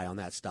best buy on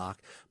that stock,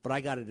 but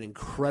I got an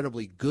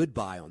incredibly good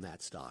buy on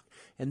that stock.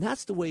 And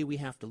that's the way we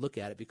have to look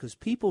at it, because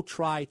people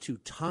try to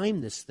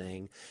time this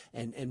thing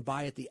and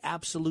buy at the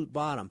absolute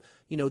bottom.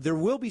 There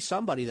will be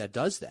somebody that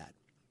does that.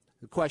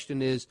 The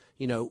question is,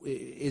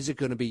 is it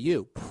going to be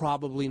you?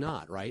 Probably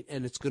not, right?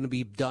 And it's going to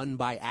be done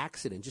by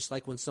accident, just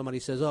like when somebody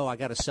says, oh, I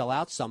got to sell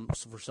out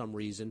for some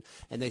reason,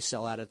 and they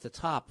sell out at the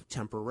top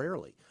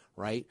temporarily,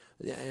 right?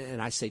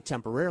 And I say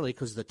temporarily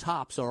because the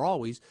tops are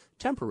always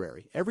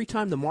temporary. Every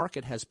time the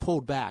market has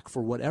pulled back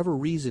for whatever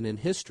reason in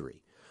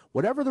history,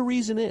 whatever the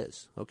reason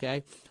is,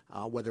 okay,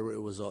 whether it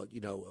was a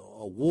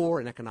war,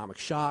 an economic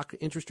shock,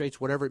 interest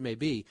rates, whatever it may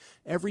be,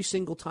 every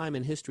single time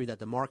in history that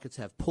the markets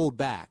have pulled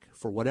back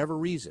for whatever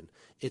reason,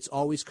 it's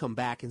always come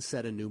back and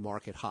set a new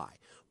market high.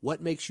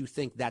 What makes you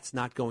think that's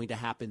not going to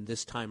happen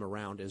this time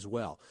around as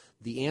well?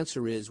 The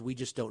answer is we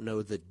just don't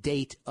know the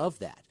date of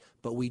that.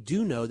 But we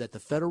do know that the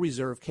Federal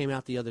Reserve came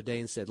out the other day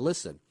and said,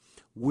 listen,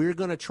 we're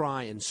going to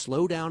try and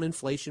slow down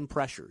inflation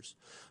pressures,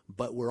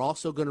 but we're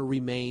also going to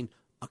remain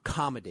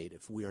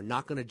accommodative. We are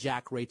not going to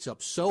jack rates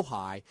up so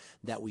high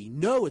that we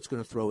know it's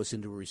going to throw us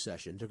into a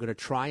recession. They're going to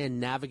try and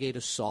navigate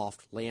a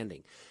soft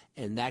landing.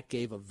 And that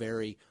gave a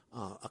very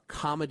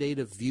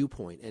accommodative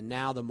viewpoint. And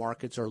now the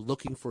markets are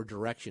looking for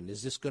direction.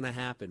 Is this going to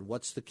happen?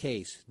 What's the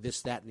case?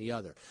 This, that, and the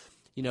other.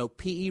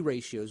 PE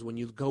ratios, when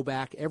you go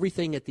back,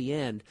 everything at the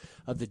end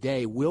of the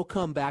day will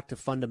come back to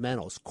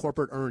fundamentals,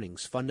 corporate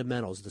earnings,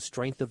 fundamentals, the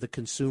strength of the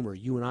consumer,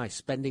 you and I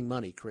spending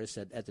money, Chris,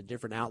 at the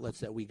different outlets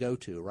that we go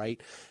to, right?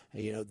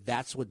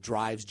 That's what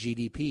drives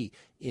GDP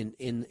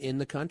in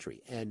the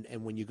country. And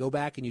when you go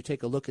back and you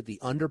take a look at the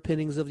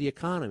underpinnings of the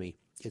economy,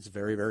 it's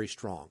very, very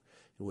strong,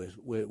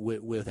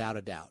 without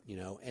a doubt,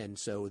 And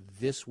so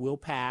this will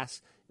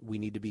pass. We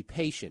need to be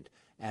patient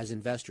as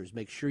investors.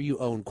 Make sure you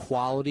own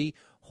quality,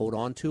 hold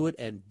on to it,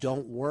 and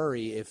don't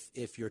worry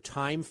if your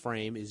time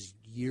frame is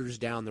years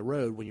down the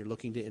road when you're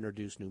looking to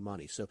introduce new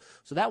money. So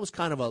that was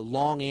kind of a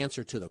long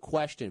answer to the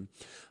question.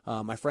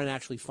 My friend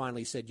actually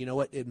finally said, you know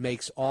what, it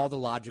makes all the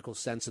logical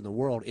sense in the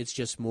world. It's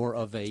just more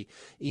of a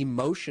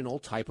emotional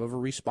type of a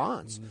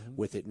response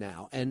with it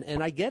now.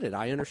 And I get it.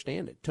 I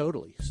understand it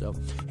totally. So,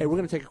 hey, we're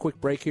going to take a quick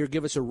break here.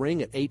 Give us a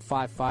ring at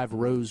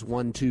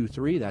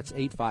 855-ROSE-123. That's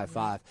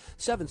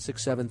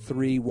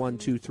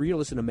 855-767-3123. You're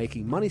listening to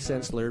Making Money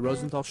Sense. Larry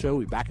Rosenthal Show.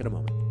 We'll be back in a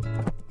moment.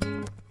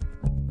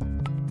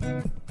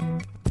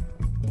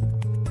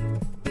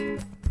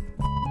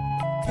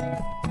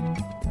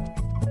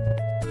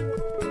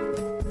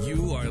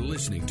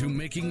 Listening to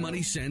Making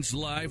Money Sense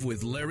live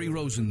with Larry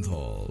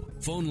Rosenthal.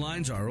 Phone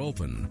lines are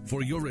open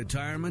for your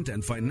retirement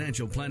and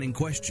financial planning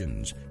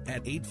questions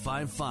at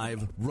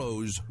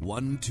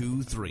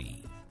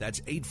 855-ROSE-123.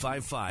 That's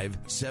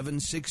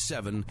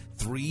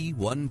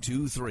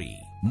 855-767-3123.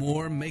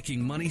 More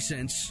Making Money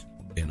Sense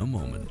in a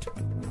moment.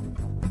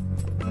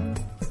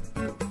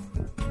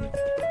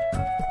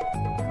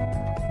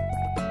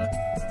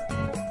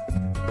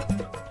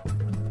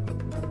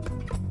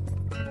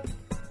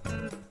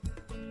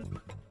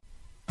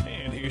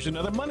 Here's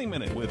another Money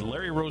Minute with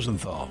Larry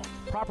Rosenthal.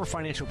 Proper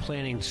financial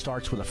planning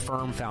starts with a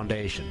firm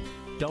foundation.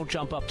 Don't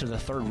jump up to the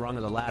third rung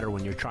of the ladder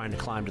when you're trying to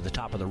climb to the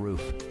top of the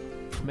roof.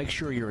 Make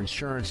sure your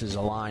insurance is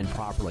aligned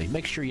properly.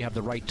 Make sure you have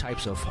the right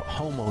types of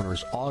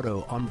homeowners,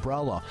 auto,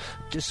 umbrella,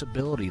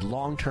 disability,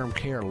 long-term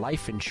care,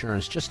 life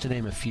insurance, just to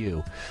name a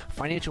few.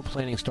 Financial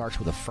planning starts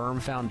with a firm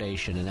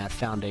foundation, and that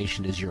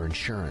foundation is your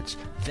insurance.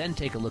 Then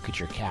take a look at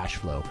your cash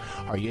flow.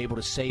 Are you able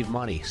to save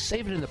money?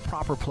 Save it in the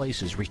proper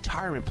places.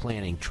 Retirement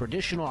planning,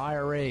 traditional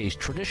IRAs,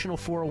 traditional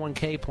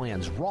 401k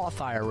plans,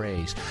 Roth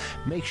IRAs.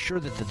 Make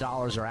sure that the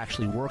dollars are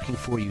actually working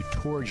for you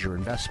towards your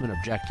investment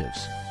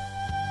objectives.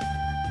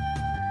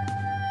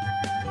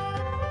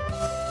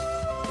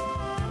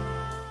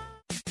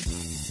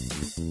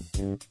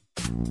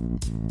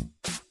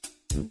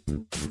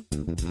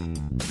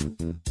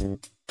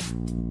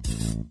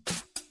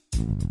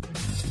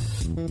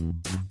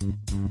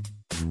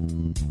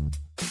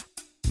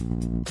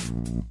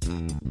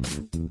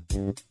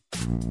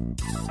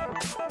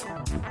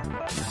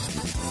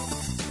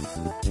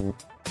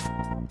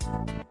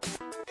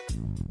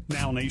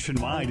 Now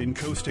nationwide and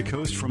coast to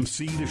coast from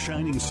sea to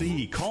shining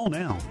sea. Call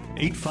now,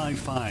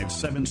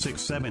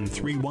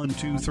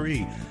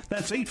 855-767-3123.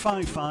 That's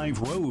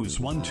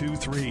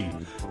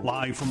 855-ROSE-123.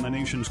 Live from the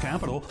nation's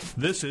capital,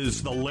 this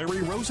is The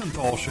Larry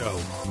Rosenthal Show.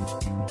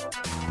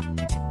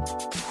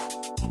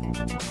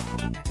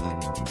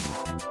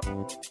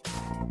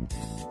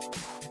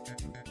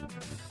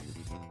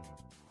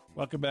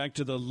 Welcome back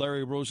to the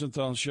Larry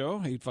Rosenthal Show.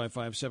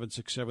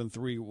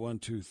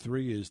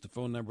 855-767-3123 is the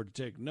phone number to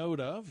take note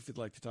of if you'd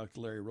like to talk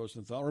to Larry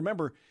Rosenthal.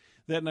 Remember,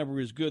 that number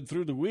is good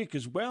through the week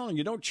as well, and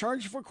you don't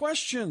charge for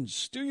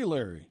questions, do you,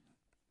 Larry?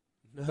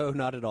 No,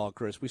 not at all,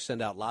 Chris. We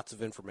send out lots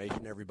of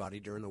information to everybody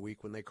during the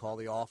week when they call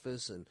the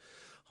office, and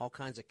all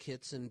kinds of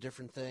kits and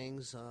different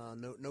things.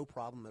 No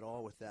problem at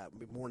all with that.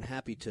 We'd be more than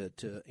happy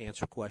to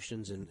answer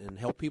questions and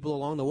help people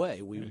along the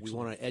way. We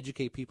want to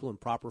educate people in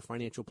proper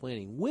financial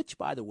planning, which,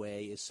 by the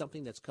way, is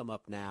something that's come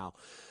up now.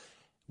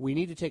 We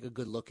need to take a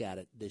good look at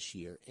it this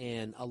year.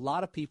 And a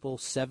lot of people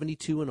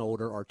 72 and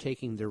older are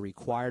taking their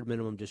required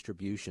minimum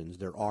distributions,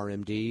 their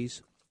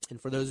RMDs.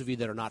 And for those of you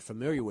that are not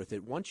familiar with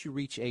it, once you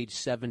reach age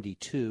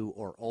 72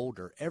 or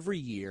older, every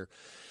year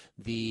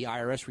the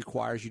IRS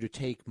requires you to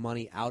take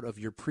money out of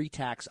your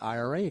pre-tax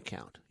IRA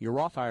account. Your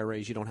Roth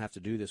IRAs you don't have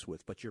to do this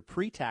with, but your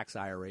pre-tax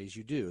IRAs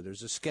you do.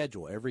 There's a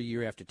schedule. Every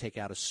year you have to take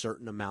out a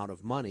certain amount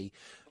of money,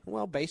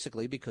 well,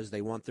 basically because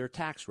they want their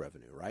tax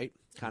revenue, right?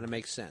 Kind of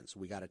makes sense.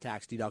 We got a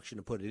tax deduction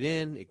to put it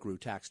in. It grew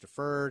tax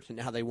deferred, and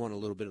now they want a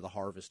little bit of the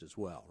harvest as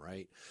well,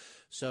 right?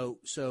 So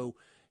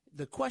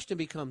the question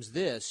becomes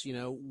this,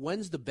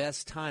 when's the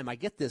best time? I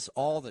get this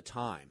all the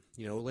time.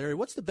 Larry,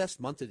 what's the best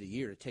month of the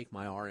year to take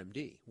my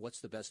RMD? What's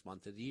the best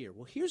month of the year?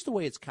 Well, here's the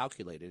way it's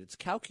calculated. It's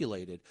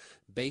calculated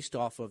based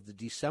off of the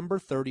December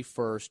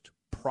 31st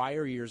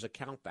prior year's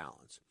account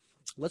balance.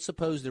 Let's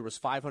suppose there was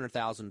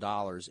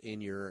 $500,000 in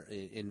your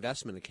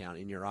investment account,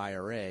 in your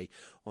IRA,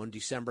 on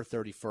December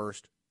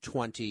 31st,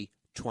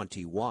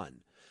 2021.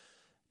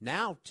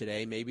 Now,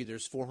 today, maybe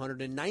there's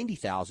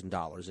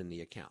 $490,000 in the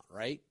account,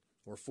 right?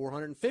 Or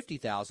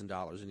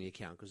 $450,000 in the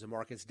account because the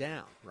market's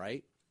down,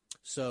 right?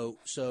 So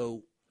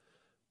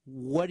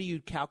what are you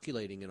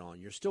calculating it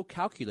on? You're still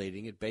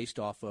calculating it based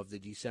off of the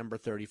December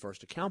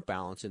 31st account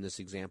balance in this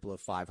example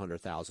of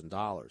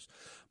 $500,000.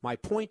 My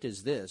point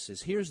is this,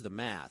 here's the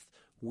math.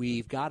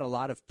 We've got a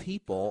lot of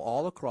people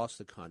all across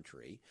the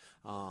country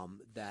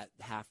that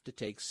have to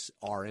take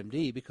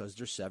RMD because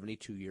they're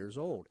 72 years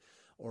old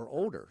or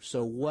older.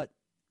 So what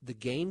the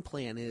game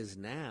plan is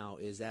now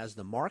is as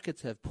the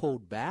markets have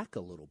pulled back a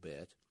little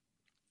bit,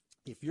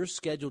 if you're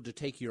scheduled to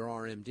take your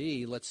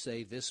RMD, let's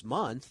say this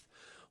month,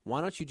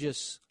 why don't you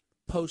just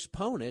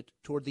postpone it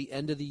toward the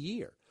end of the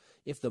year?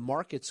 If the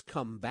markets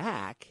come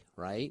back,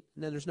 right,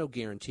 and then there's no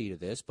guarantee to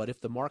this, but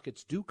if the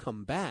markets do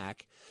come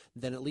back,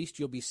 then at least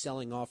you'll be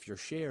selling off your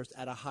shares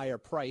at a higher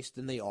price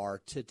than they are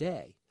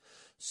today.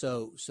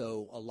 So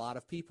a lot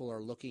of people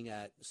are looking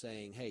at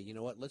saying, hey, you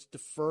know what, let's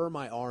defer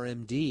my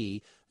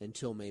RMD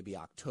until maybe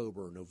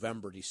October,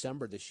 November,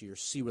 December this year,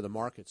 see where the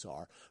markets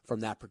are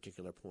from that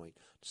particular point.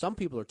 Some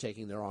people are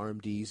taking their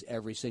RMDs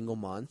every single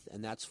month,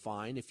 and that's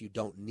fine. If you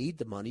don't need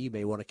the money, you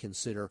may want to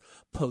consider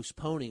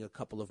postponing a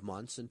couple of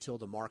months until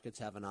the markets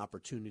have an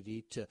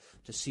opportunity to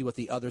see what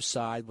the other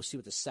side, we'll see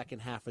what the second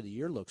half of the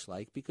year looks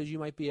like, because you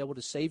might be able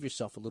to save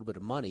yourself a little bit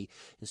of money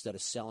instead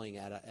of selling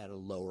at a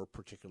lower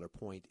particular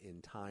point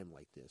in time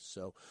like this.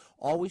 So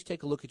always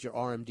take a look at your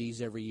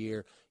RMDs every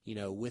year.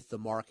 With the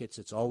markets,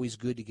 it's always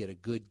good to get a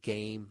good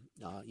game,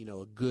 a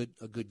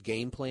good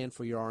game plan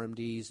for your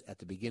RMDs at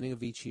the beginning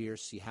of each year.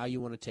 See how you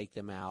want to take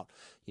them out,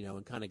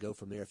 and kind of go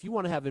from there. If you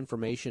want to have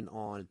information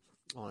on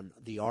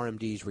the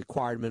RMDs,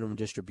 required minimum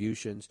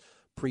distributions,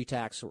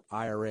 pre-tax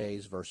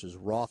IRAs versus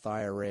Roth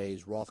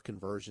IRAs, Roth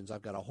conversions,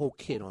 I've got a whole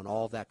kit on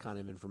all that kind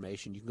of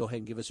information. You can go ahead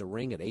and give us a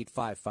ring at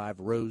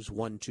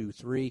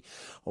 855-ROSE-123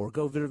 or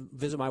go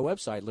visit my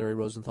website,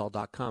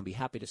 LarryRosenthal.com. Be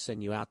happy to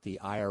send you out the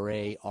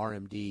IRA,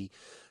 RMD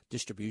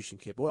distribution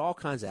kit. Well, all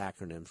kinds of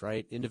acronyms,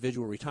 right?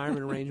 Individual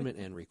retirement arrangement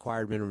and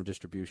required minimum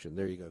distribution.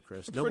 There you go,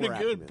 Chris. No pretty more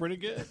good, acronyms. Pretty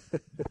good.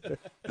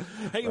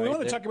 Hey, we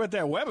want to talk about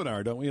that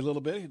webinar, don't we, a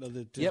little bit?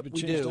 Yep, we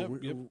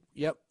do.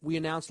 Yep, we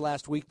announced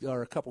last week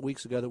or a couple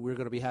weeks ago that we were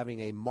going to be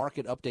having a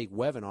market update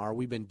webinar.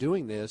 We've been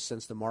doing this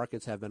since the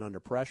markets have been under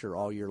pressure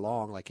all year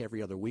long, like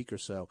every other week or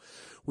so.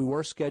 We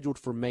were scheduled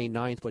for May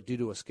 9th, but due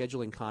to a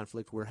scheduling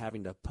conflict, we're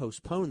having to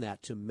postpone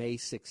that to May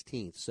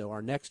 16th. So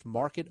our next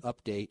market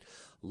update,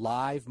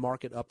 live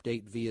market update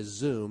via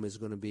Zoom, is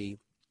going to be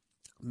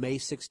May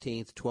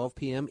 16th, 12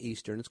 p.m.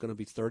 Eastern. It's going to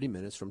be 30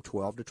 minutes from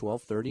 12 to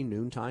 12:30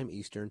 noontime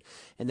Eastern.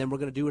 And then we're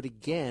going to do it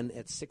again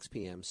at 6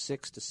 p.m.,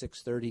 6 to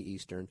 6:30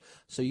 Eastern.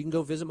 So you can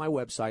go visit my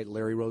website,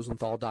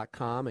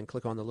 LarryRosenthal.com, and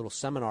click on the little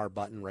seminar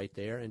button right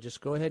there, and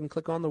just go ahead and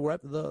click on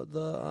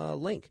the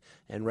link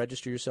and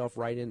register yourself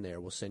right in there.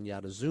 We'll send you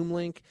out a Zoom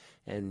link,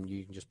 and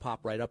you can just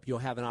pop right up. You'll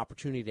have an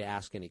opportunity to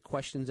ask any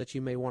questions that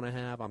you may want to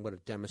have. I'm going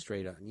to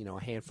demonstrate a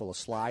handful of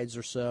slides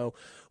or so.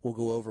 We'll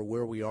go over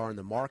where we are in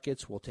the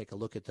markets. We'll take a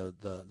look at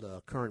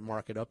the current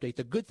market update.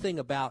 The good thing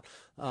about,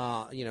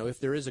 if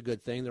there is a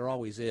good thing, there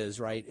always is,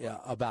 right,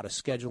 about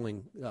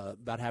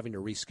about having to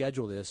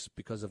reschedule this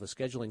because of a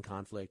scheduling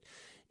conflict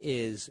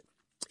is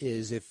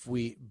if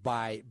we,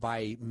 by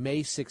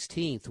May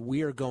 16th,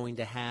 we are going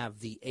to have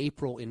the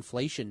April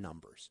inflation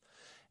numbers.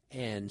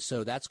 And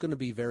so that's going to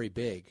be very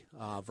big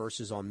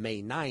versus on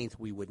May 9th,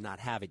 we would not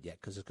have it yet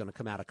because it's going to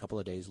come out a couple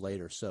of days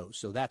later. So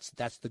that's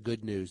the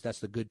good news. That's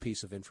the good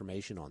piece of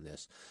information on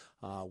this,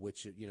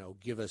 which, it'll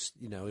give us,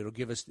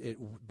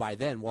 by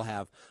then we'll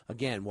have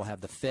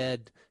the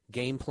Fed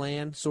game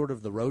plan, sort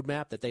of the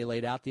roadmap that they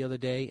laid out the other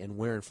day and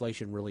where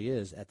inflation really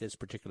is at this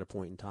particular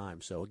point in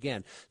time. So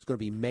again, it's going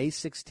to be May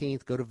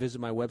 16th. Go to visit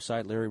my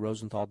website,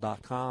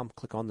 LarryRosenthal.com.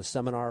 Click on the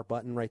seminar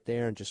button right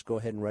there and just go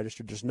ahead and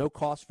register. There's no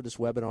cost for this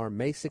webinar.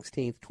 May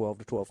 16th, 12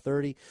 to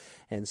 12:30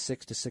 and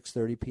 6 to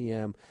 6:30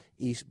 p.m.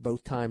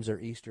 Both times are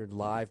Eastern,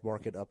 live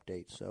market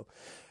updates. So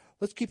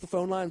let's keep the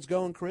phone lines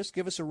going, Chris.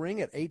 Give us a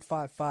ring at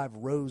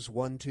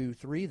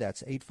 855-ROSE-123.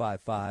 That's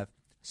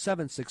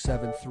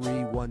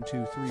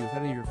 855-767-3123. With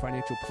any of your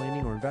financial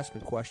planning or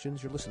investment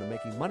questions, you're listening to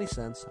Making Money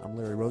Sense. I'm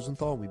Larry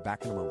Rosenthal. We'll be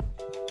back in a moment.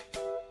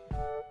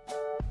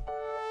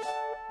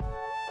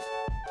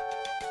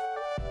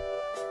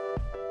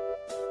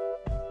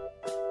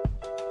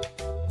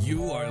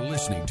 You are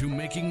listening to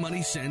Making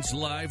Money Sense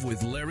live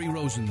with Larry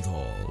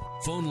Rosenthal.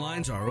 Phone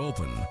lines are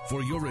open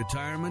for your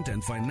retirement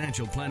and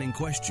financial planning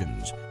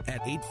questions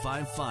at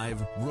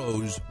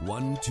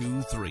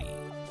 855-ROSE-123.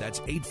 That's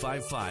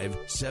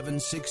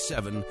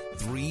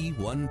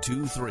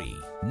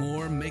 855-767-3123.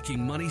 More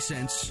Making Money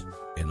Sense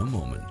in a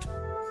moment.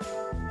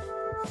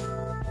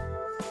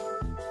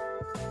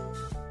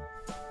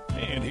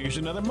 And here's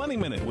another Money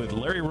Minute with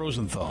Larry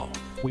Rosenthal.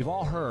 We've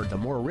all heard the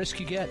more risk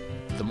you get,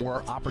 the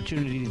more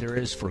opportunity there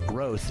is for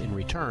growth in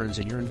returns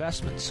in your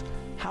investments.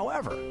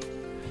 However,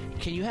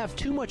 can you have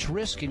too much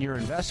risk in your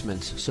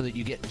investments so that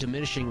you get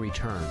diminishing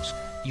returns?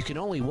 You can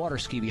only water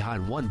ski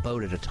behind one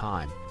boat at a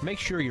time. Make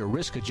sure your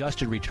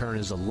risk-adjusted return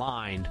is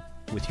aligned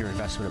with your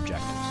investment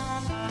objectives.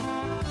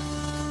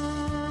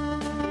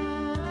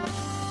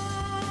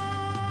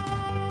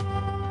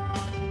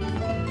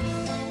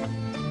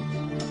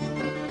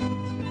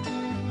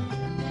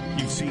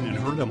 Seen and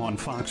heard him on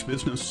Fox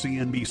Business,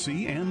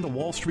 CNBC, and the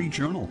Wall Street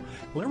Journal.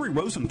 Larry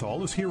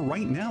Rosenthal is here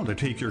right now to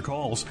take your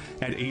calls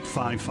at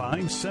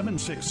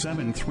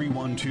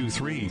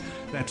 855-767-3123.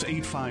 That's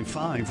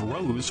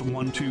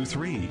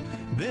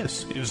 855-ROSE-123.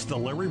 This is the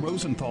Larry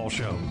Rosenthal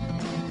Show.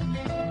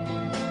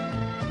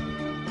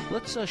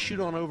 Let's shoot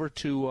on over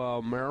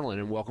to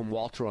Maryland and welcome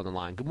Walter on the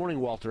line. Good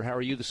morning, Walter. How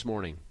are you this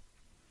morning?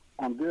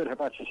 I'm good. How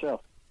about yourself?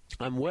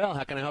 I'm well.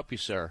 How can I help you,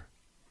 sir?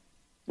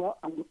 Well,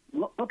 I'm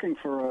looking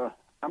for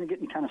I'm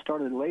getting kind of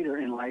started later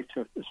in life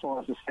as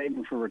far as the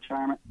saving for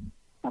retirement.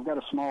 I've got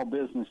a small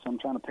business. So I'm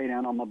trying to pay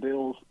down all my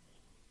bills,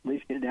 at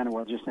least get it down to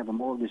where I just have a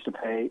mortgage to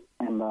pay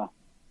and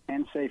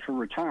save for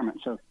retirement.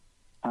 So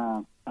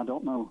I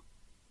don't know,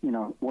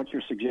 what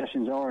your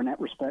suggestions are in that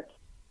respect.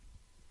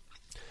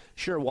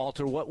 Sure,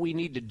 Walter. What we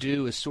need to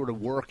do is sort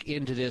of work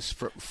into this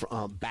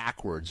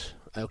backwards,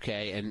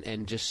 okay,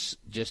 and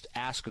just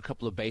ask a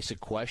couple of basic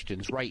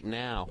questions. Right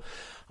now,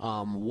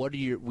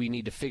 we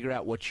need to figure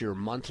out what your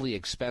monthly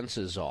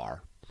expenses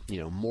are.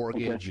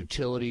 Mortgage,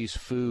 utilities,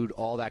 food,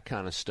 all that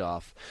kind of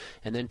stuff.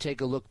 And then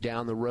take a look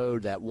down the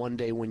road that one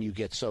day when you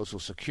get Social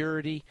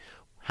Security,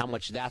 how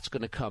much that's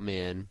going to come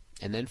in,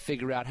 and then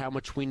figure out how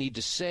much we need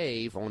to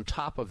save on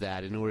top of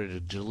that in order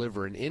to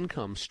deliver an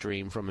income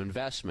stream from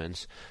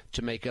investments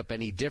to make up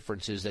any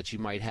differences that you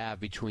might have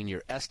between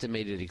your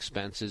estimated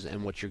expenses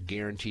and what your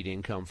guaranteed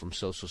income from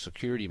Social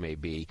Security may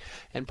be,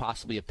 and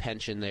possibly a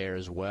pension there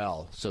as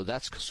well. So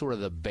that's sort of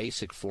the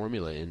basic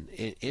formula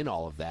in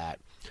all of that.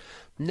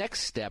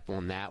 Next step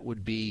on that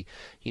would be,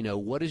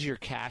 what does your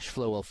cash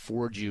flow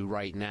afford you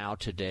right now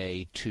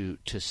today to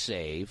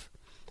save?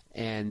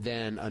 And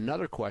then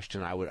another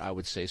question I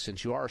would say,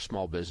 since you are a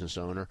small business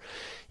owner,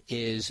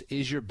 is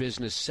your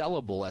business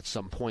sellable at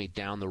some point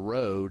down the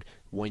road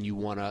when you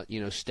want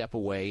to step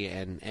away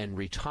and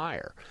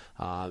retire?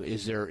 Are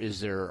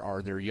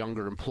there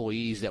younger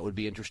employees that would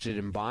be interested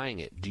in buying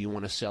it? Do you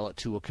want to sell it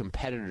to a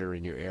competitor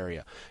in your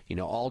area?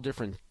 All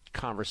different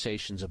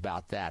conversations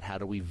about that. How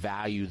do we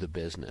value the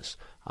business?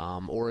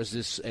 Or is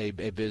this a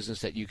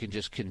business that you can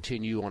just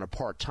continue on a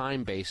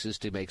part-time basis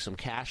to make some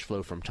cash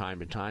flow from time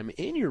to time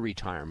in your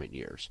retirement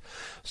years?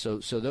 So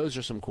those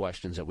are some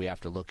questions that we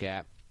have to look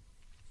at.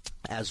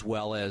 as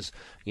well as,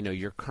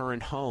 your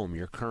current home,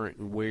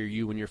 where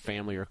you and your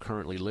family are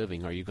currently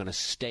living. Are you going to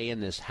stay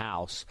in this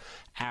house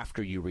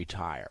after you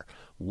retire?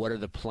 What are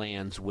the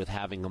plans with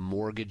having a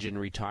mortgage in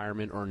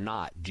retirement or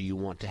not? Do you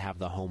want to have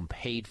the home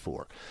paid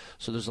for?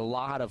 So there's a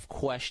lot of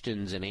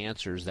questions and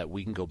answers that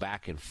we can go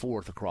back and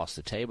forth across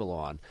the table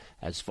on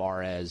as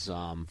far as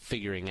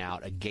figuring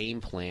out a game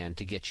plan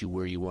to get you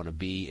where you want to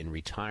be in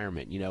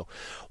retirement.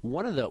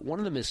 One of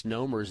the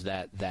misnomers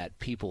that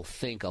people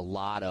think a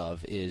lot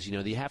of is,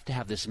 you have to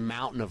have this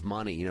mountain of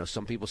money.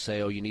 Some people say,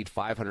 you need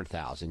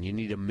 $500,000, you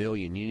need $1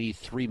 million, you need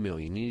 $3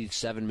 million, you need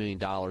 $7 million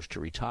to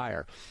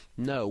retire.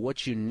 No,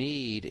 what you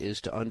need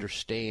is to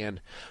understand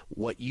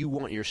what you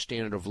want your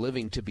standard of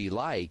living to be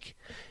like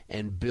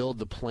and build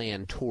the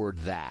plan toward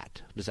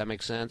that. Does that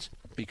make sense?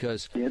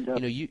 Because,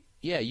 you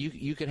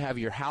could have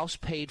your house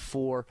paid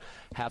for,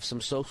 have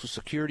some Social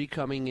Security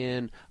coming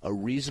in, a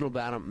reasonable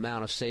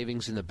amount of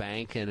savings in the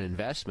bank and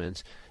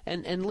investments,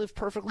 and live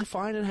perfectly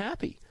fine and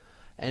happy.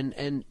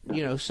 And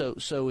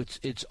so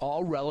it's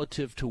all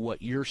relative to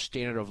what your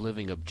standard of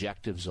living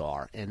objectives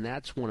are. And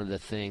that's one of the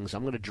things.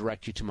 I'm going to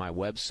direct you to my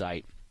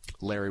website,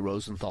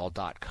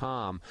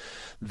 LarryRosenthal.com.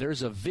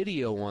 There's a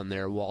video on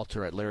there,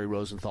 Walter, at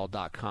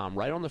LarryRosenthal.com,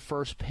 right on the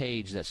first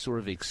page that sort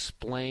of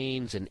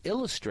explains and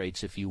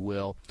illustrates, if you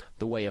will,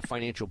 the way a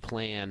financial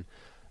plan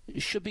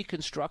should be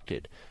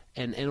constructed.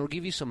 And it'll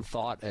give you some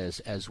thought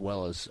as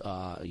well as,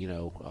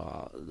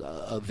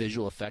 a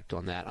visual effect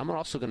on that. I'm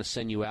also going to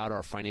send you out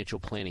our financial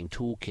planning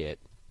toolkit.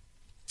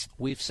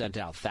 We've sent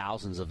out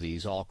thousands of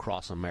these all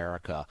across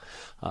America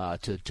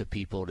to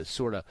people to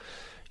sort of,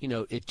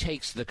 it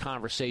takes the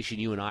conversation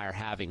you and I are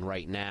having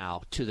right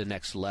now to the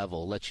next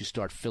level, lets you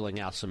start filling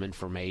out some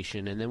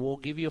information, and then we'll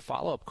give you a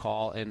follow-up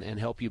call and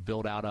help you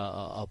build out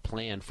a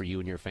plan for you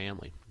and your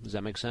family. Does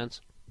that make sense?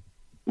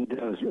 It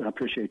does. I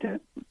appreciate that.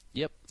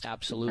 Yep,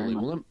 absolutely.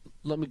 Well,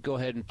 let me go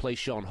ahead and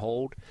place you on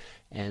hold,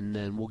 and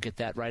then we'll get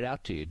that right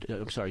out to you.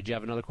 I'm sorry, do you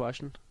have another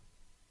question?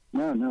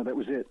 No, that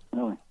was it.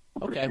 Really.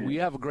 Okay, well,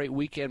 you have a great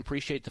weekend.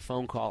 Appreciate the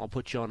phone call. I'll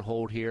put you on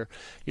hold here.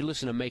 You're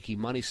listening to Making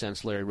Money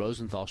Sense, Larry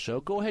Rosenthal Show.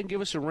 Go ahead and give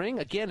us a ring.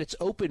 Again, it's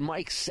Open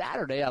Mic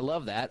Saturday. I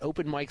love that.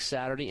 Open Mic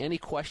Saturday. Any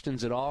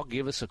questions at all,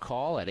 give us a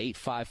call at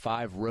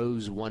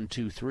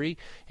 855-ROSE-123,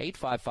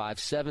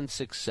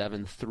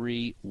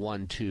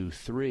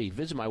 855-767-3123.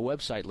 Visit my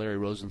website,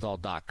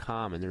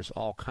 LarryRosenthal.com, and there's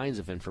all kinds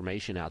of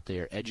information out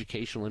there,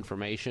 educational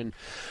information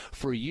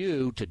for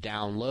you to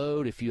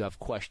download if you have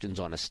questions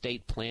on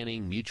estate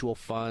planning, mutual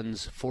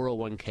funds,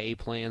 401k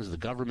plans, the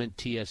government,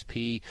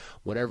 TSP,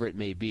 whatever it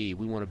may be.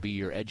 We want to be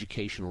your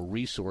educational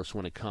resource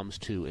when it comes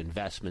to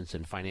investments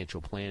and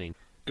financial planning.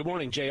 Good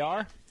morning,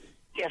 JR.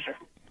 Yes, sir.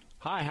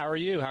 Hi, how are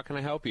you? How can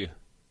I help you?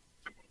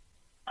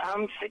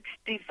 I'm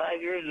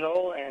 65 years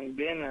old and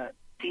been a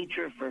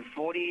teacher for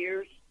 40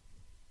 years.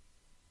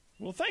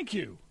 Well, thank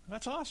you.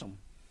 That's awesome.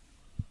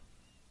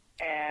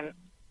 And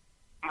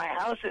my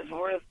house is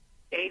worth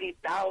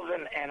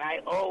 $80,000, and I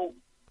owe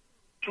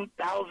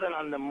 $2,000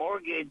 on the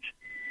mortgage.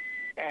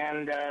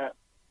 And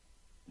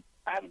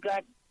I've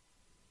got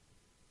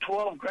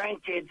 12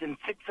 grandkids, and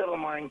 6 of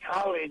them are in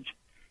college.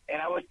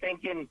 And I was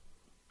thinking,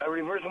 a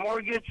reverse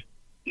mortgage,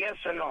 yes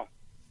or no?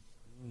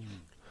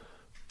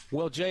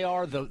 Well,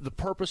 JR, the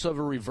purpose of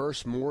a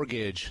reverse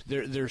mortgage,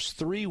 there's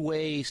 3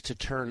 ways to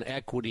turn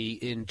equity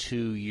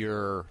into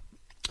your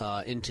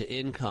into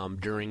income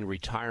during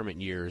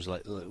retirement years,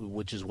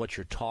 which is what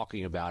you're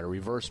talking about. A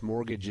reverse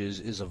mortgage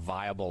is a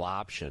viable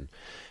option.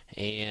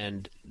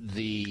 And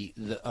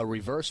a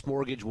reverse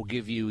mortgage will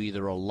give you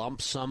either a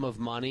lump sum of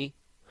money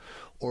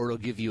or it'll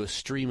give you a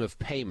stream of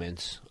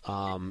payments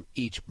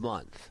each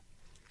month.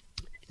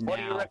 What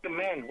do you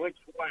recommend? Which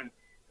one?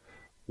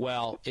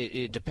 Well,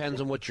 it depends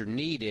on what your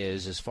need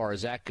is as far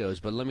as that goes.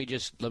 But let me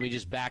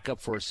just back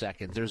up for a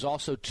second. There's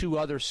also 2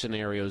 other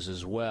scenarios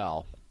as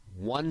well.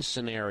 One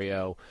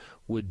scenario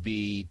would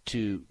be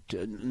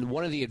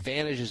one of the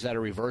advantages that a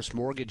reverse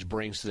mortgage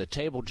brings to the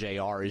table,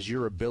 JR, is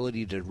your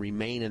ability to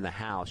remain in the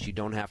house. You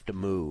don't have to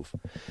move.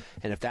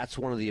 And if that's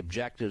one of the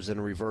objectives, then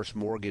a reverse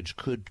mortgage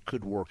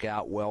could work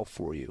out well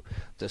for you.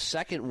 The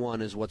second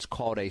one is what's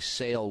called a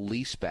sale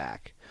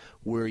leaseback,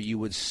 where you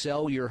would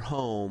sell your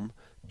home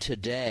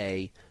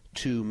today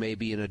to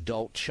maybe an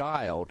adult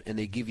child, and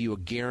they give you a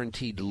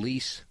guaranteed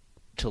lease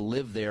to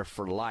live there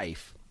for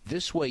life.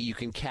 This way you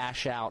can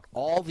cash out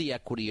all the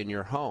equity in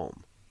your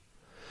home.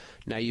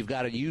 Now, you've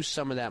got to use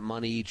some of that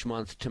money each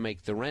month to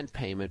make the rent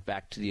payment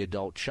back to the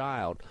adult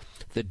child.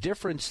 The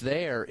difference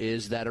there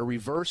is that a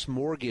reverse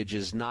mortgage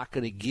is not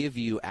going to give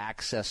you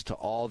access to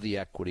all the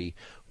equity,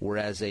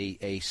 whereas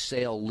a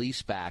sale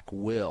leaseback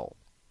will.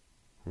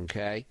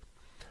 Okay?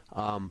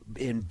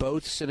 In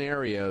both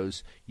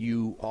scenarios,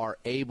 you are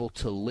able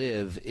to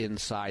live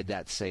inside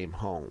that same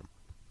home.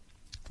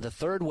 The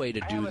third way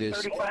to do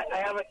this... I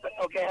have a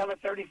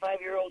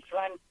 35-year-old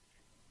son.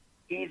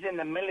 He's in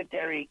the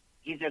military.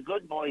 He's a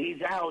good boy.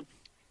 He's out.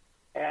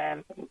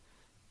 And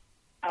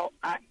I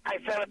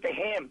sell it to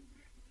him.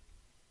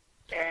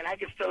 And I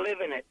can still live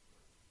in it.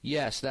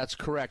 Yes, that's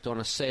correct. On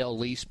a sale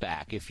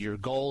leaseback, if your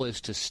goal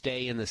is to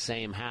stay in the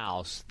same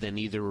house, then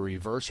either a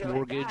reverse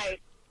mortgage.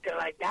 Till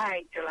I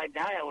die,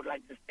 I would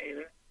like to stay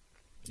there.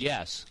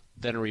 Yes,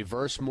 then a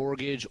reverse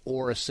mortgage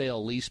or a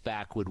sale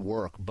leaseback would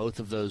work. Both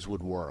of those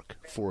would work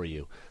for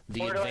you.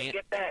 Where do I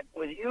get that?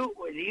 With you,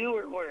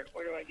 or where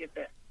do I get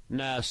that?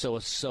 No, so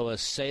a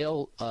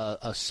sale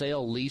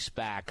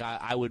leaseback.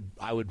 I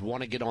would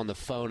want to get on the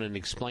phone and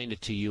explain it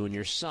to you and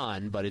your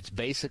son. But it's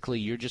basically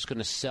you're just going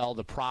to sell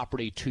the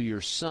property to your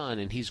son,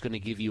 and he's going to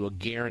give you a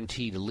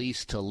guaranteed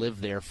lease to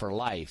live there for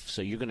life.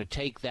 So you're going to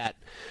take that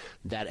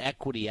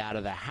equity out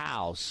of the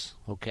house,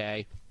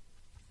 okay?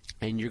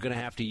 And you're going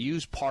to have to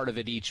use part of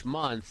it each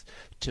month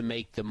to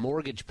make the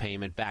mortgage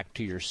payment back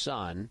to your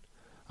son.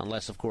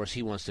 Unless, of course,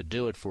 he wants to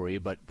do it for you,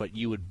 but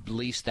you would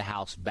lease the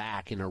house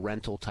back in a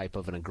rental type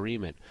of an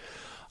agreement.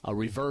 A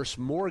reverse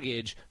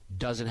mortgage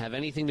doesn't have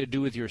anything to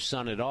do with your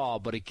son at all,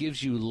 but it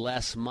gives you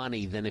less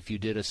money than if you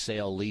did a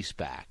sale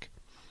leaseback.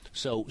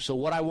 So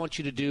what I want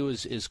you to do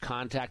is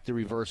contact the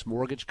reverse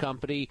mortgage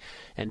company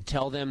and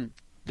tell them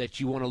that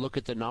you want to look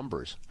at the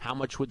numbers. How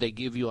much would they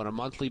give you on a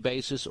monthly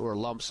basis or a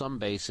lump sum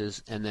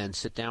basis, and then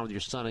sit down with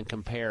your son and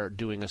compare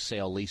doing a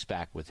sale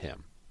leaseback with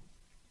him.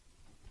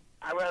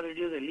 I'd rather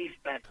do the lease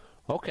back.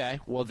 Okay,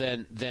 well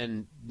then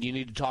you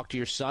need to talk to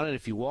your son, and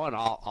if you want,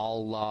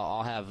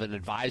 I'll have an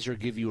advisor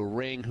give you a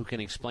ring who can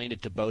explain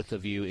it to both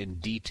of you in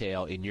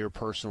detail in your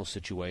personal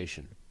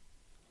situation.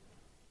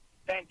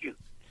 Thank you.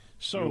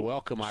 You're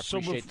welcome. I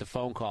appreciate the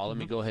phone call. Let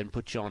me go ahead and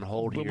put you on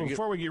hold. But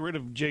before we get rid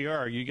of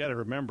JR, you got to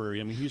remember.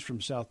 I mean, he's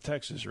from South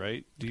Texas,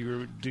 right? Do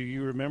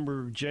you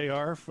remember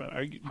JR?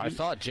 I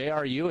thought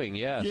J.R. Ewing.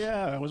 Yes.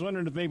 Yeah, I was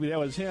wondering if maybe that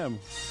was him.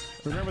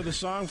 Remember the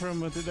song from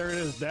there it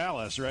is,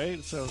 Dallas,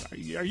 right? So,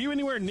 are you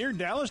anywhere near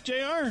Dallas,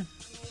 JR?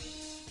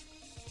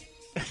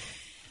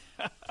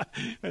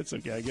 That's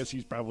okay. I guess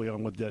he's probably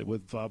on with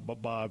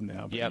Bob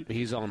now. Yep,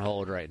 he's on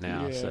hold right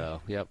now. Yeah.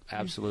 So, yep,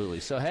 absolutely.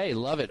 So, hey,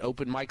 love it.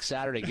 Open mic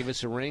Saturday. Give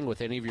us a ring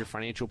with any of your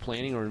financial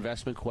planning or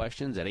investment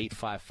questions at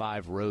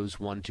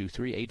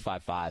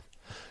 855-ROSE-123,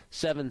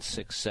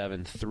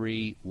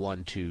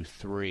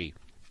 855-767-3123.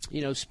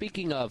 You know,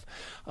 speaking of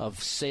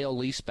sale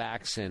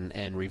leasebacks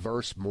and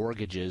reverse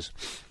mortgages,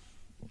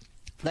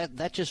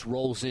 that just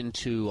rolls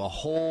into a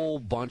whole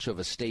bunch of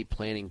estate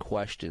planning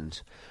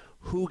questions.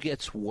 Who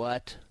gets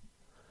what?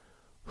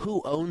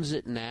 Who owns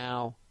it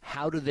now?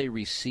 How do they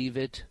receive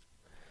it?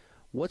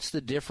 What's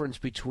the difference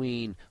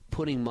between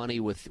putting money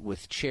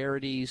with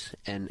charities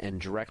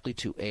and directly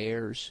to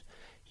heirs?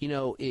 You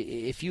know,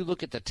 if you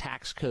look at the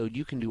tax code,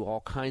 you can do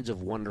all kinds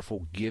of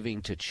wonderful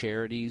giving to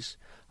charities.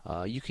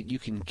 You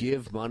can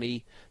give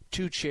money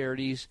to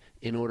charities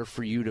in order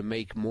for you to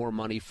make more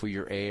money for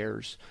your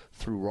heirs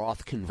through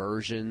Roth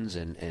conversions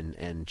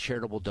and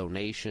charitable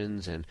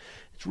donations, and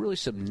it's really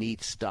some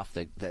neat stuff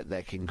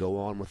that can go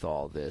on with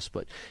all this.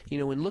 But you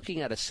know, in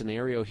looking at a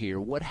scenario here,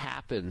 what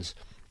happens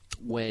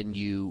when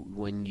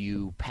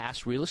you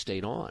pass real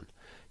estate on?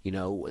 You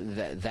know,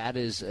 that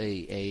is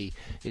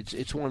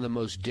it's one of the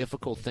most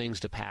difficult things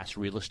to pass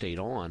real estate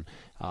on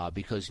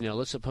because, you know,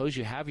 let's suppose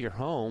you have your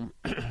home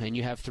and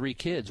you have 3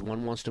 kids.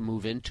 One wants to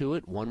move into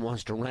it, one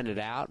wants to rent it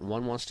out, and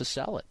one wants to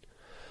sell it.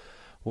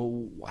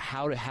 Well,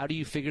 how do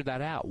you figure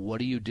that out? What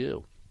do you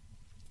do?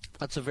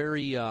 That's a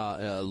very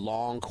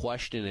long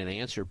question and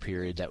answer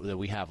period that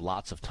we have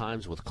lots of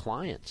times with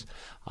clients.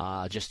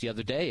 Just the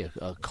other day,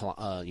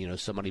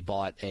 somebody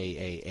bought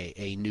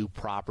a new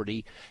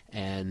property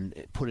and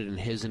put it in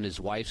his and his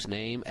wife's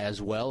name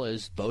as well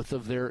as both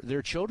of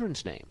their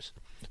children's names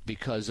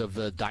because of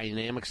the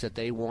dynamics that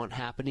they want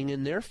happening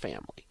in their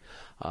family.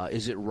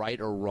 Is it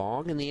right or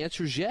wrong? And the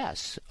answer is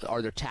yes.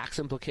 Are there tax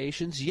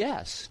implications?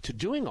 Yes, to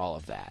doing all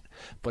of that.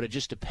 But it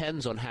just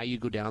depends on how you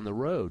go down the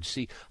road.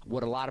 See,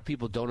 what a lot of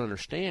people don't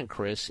understand,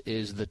 Chris,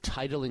 is the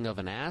titling of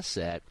an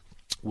asset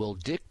will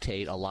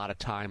dictate a lot of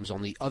times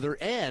on the other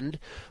end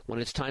when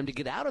it's time to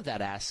get out of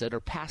that asset or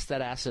pass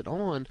that asset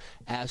on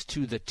as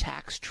to the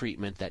tax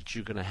treatment that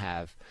you're going to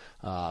have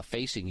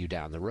facing you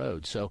down the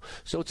road. So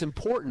it's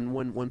important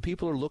when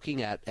people are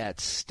looking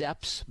at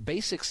steps,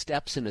 basic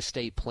steps in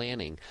estate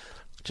planning,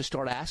 to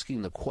start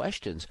asking the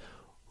questions,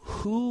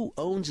 who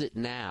owns it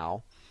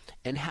now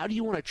and how do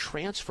you want to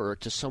transfer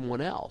it to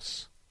someone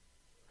else?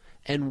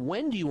 And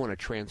when do you want to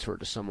transfer it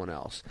to someone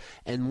else?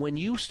 And when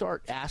you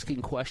start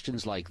asking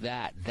questions like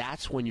that,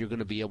 that's when you're going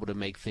to be able to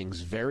make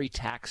things very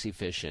tax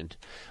efficient,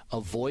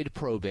 avoid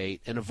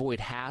probate, and avoid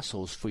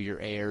hassles for your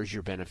heirs,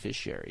 your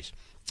beneficiaries.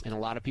 And a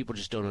lot of people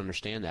just don't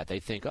understand that. They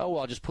think, oh,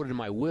 well, I'll just put it in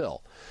my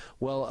will.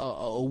 Well,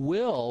 a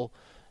will,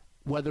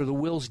 whether the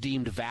will's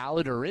deemed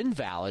valid or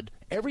invalid,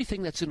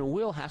 everything that's in a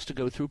will has to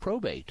go through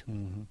probate.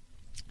 Mm-hmm.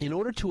 In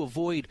order to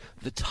avoid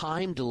the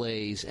time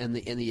delays and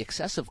the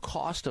excessive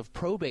cost of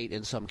probate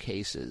in some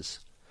cases,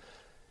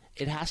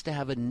 it has to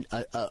have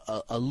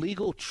a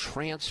legal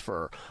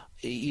transfer,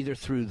 either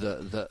through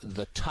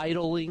the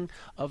titling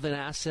of an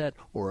asset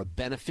or a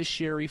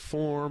beneficiary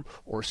form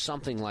or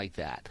something like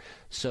that.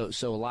 So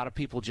a lot of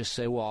people just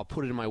say, well, I'll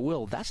put it in my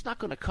will. That's not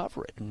going to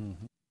cover it.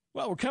 Mm-hmm.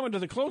 Well, we're coming to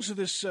the close of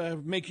this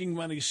Making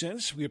Money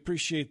Sense. We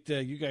appreciate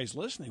you guys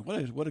listening.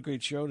 What a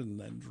great show,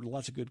 and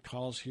lots of good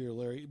calls here,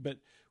 Larry. But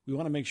we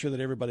want to make sure that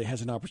everybody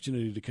has an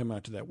opportunity to come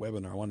out to that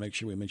webinar. I want to make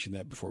sure we mention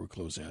that before we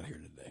close out here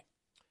today.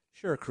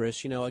 Sure,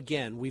 Chris.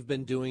 Again, we've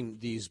been doing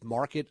these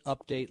market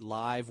update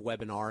live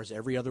webinars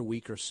every other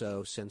week or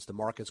so since the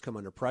markets come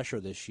under pressure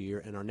this year,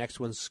 and our next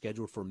one's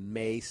scheduled for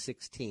May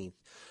 16th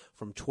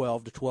from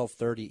 12 to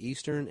 12:30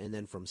 Eastern, and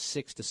then from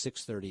 6 to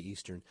 6:30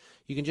 Eastern.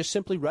 You can just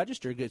simply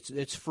register.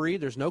 It's free.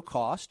 There's no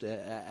cost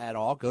at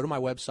all. Go to my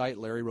website,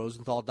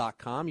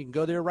 LarryRosenthal.com. You can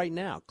go there right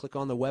now. Click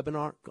on the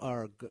webinar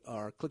or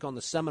click on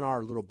the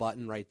seminar little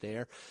button right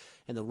there,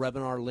 and the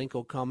webinar link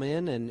will come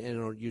in, and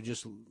you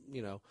just,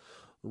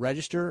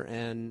 register,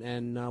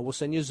 and we'll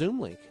send you a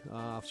Zoom link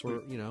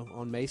for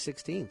on May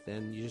 16th,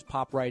 and you just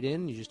pop right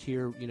in. You just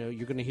hear,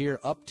 you're going to hear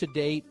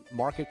up-to-date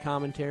market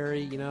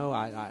commentary.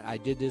 I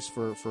did this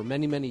for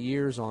many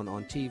years on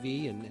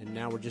TV, and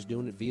now we're just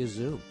doing it via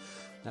Zoom.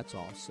 That's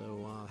all.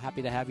 So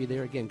happy to have you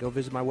there. Again, go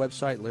visit my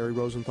website,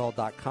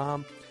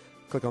 LarryRosenthal.com.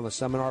 Click on the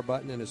seminar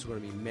button, and it's going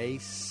to be May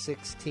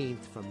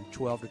 16th from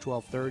 12 to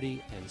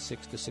 12:30 and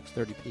 6 to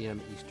 6:30 p.m.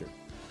 Eastern.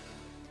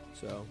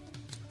 So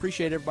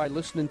appreciate everybody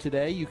listening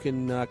today. You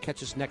can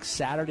catch us next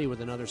Saturday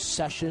with another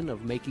session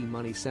of Making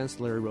Money Sense,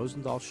 Larry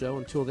Rosenthal Show.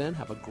 Until then,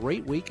 have a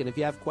great week. And if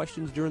you have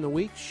questions during the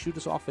week, shoot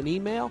us off an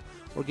email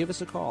or give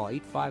us a call,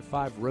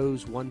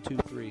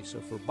 855-ROSE-123. So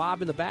for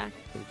Bob in the back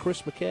and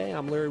Chris McKay,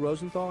 I'm Larry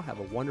Rosenthal. Have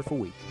a wonderful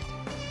week.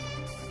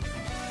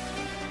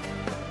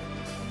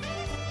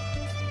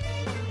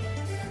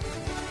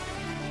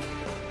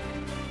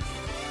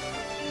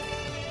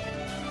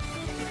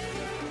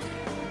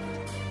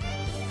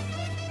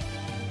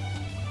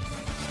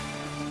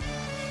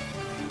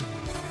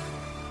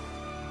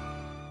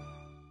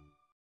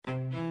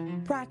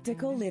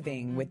 Practical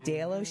Living with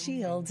Dale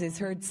O'Shields is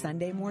heard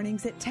Sunday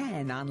mornings at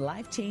 10 on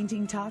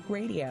Life-Changing Talk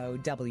Radio,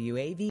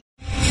 WAV.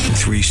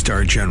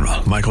 3-star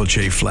General Michael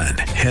J. Flynn,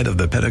 head of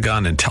the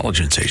Pentagon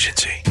Intelligence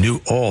Agency, knew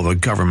all the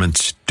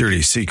government's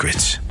dirty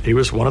secrets. He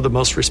was one of the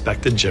most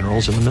respected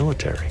generals in the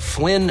military.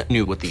 Flynn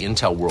knew what the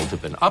intel world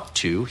had been up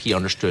to. He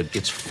understood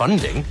its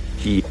funding.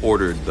 He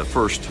ordered the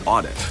first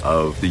audit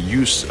of the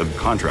use of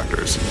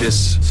contractors.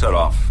 This set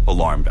off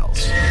alarm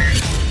bells.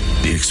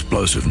 The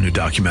explosive new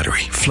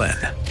documentary, Flynn,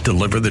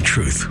 Deliver the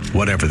Truth,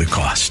 Whatever the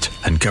Cost,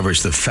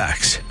 uncovers the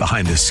facts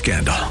behind this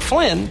scandal.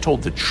 Flynn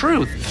told the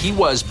truth. He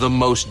was the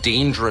most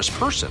dangerous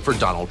person for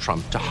Donald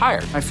Trump to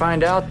hire. I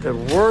find out the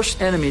worst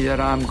enemy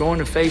that I'm going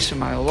to face in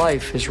my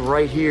life is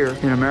right here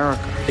in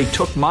America. They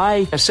took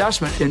my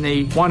assessment and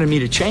they wanted me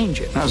to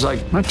change it. And I was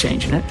like, I'm not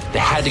changing it. They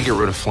had to get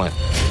rid of Flynn.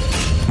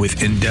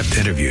 With in-depth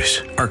interviews,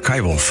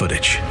 archival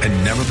footage,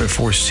 and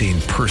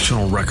never-before-seen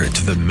personal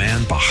records of the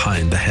man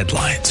behind the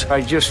headlines.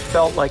 I just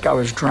felt like I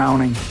was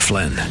drowning.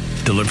 Flynn,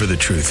 Deliver the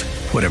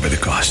Truth, Whatever the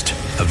Cost.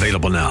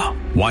 Available now.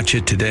 Watch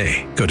it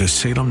today. Go to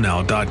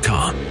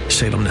salemnow.com.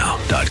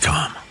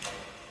 salemnow.com.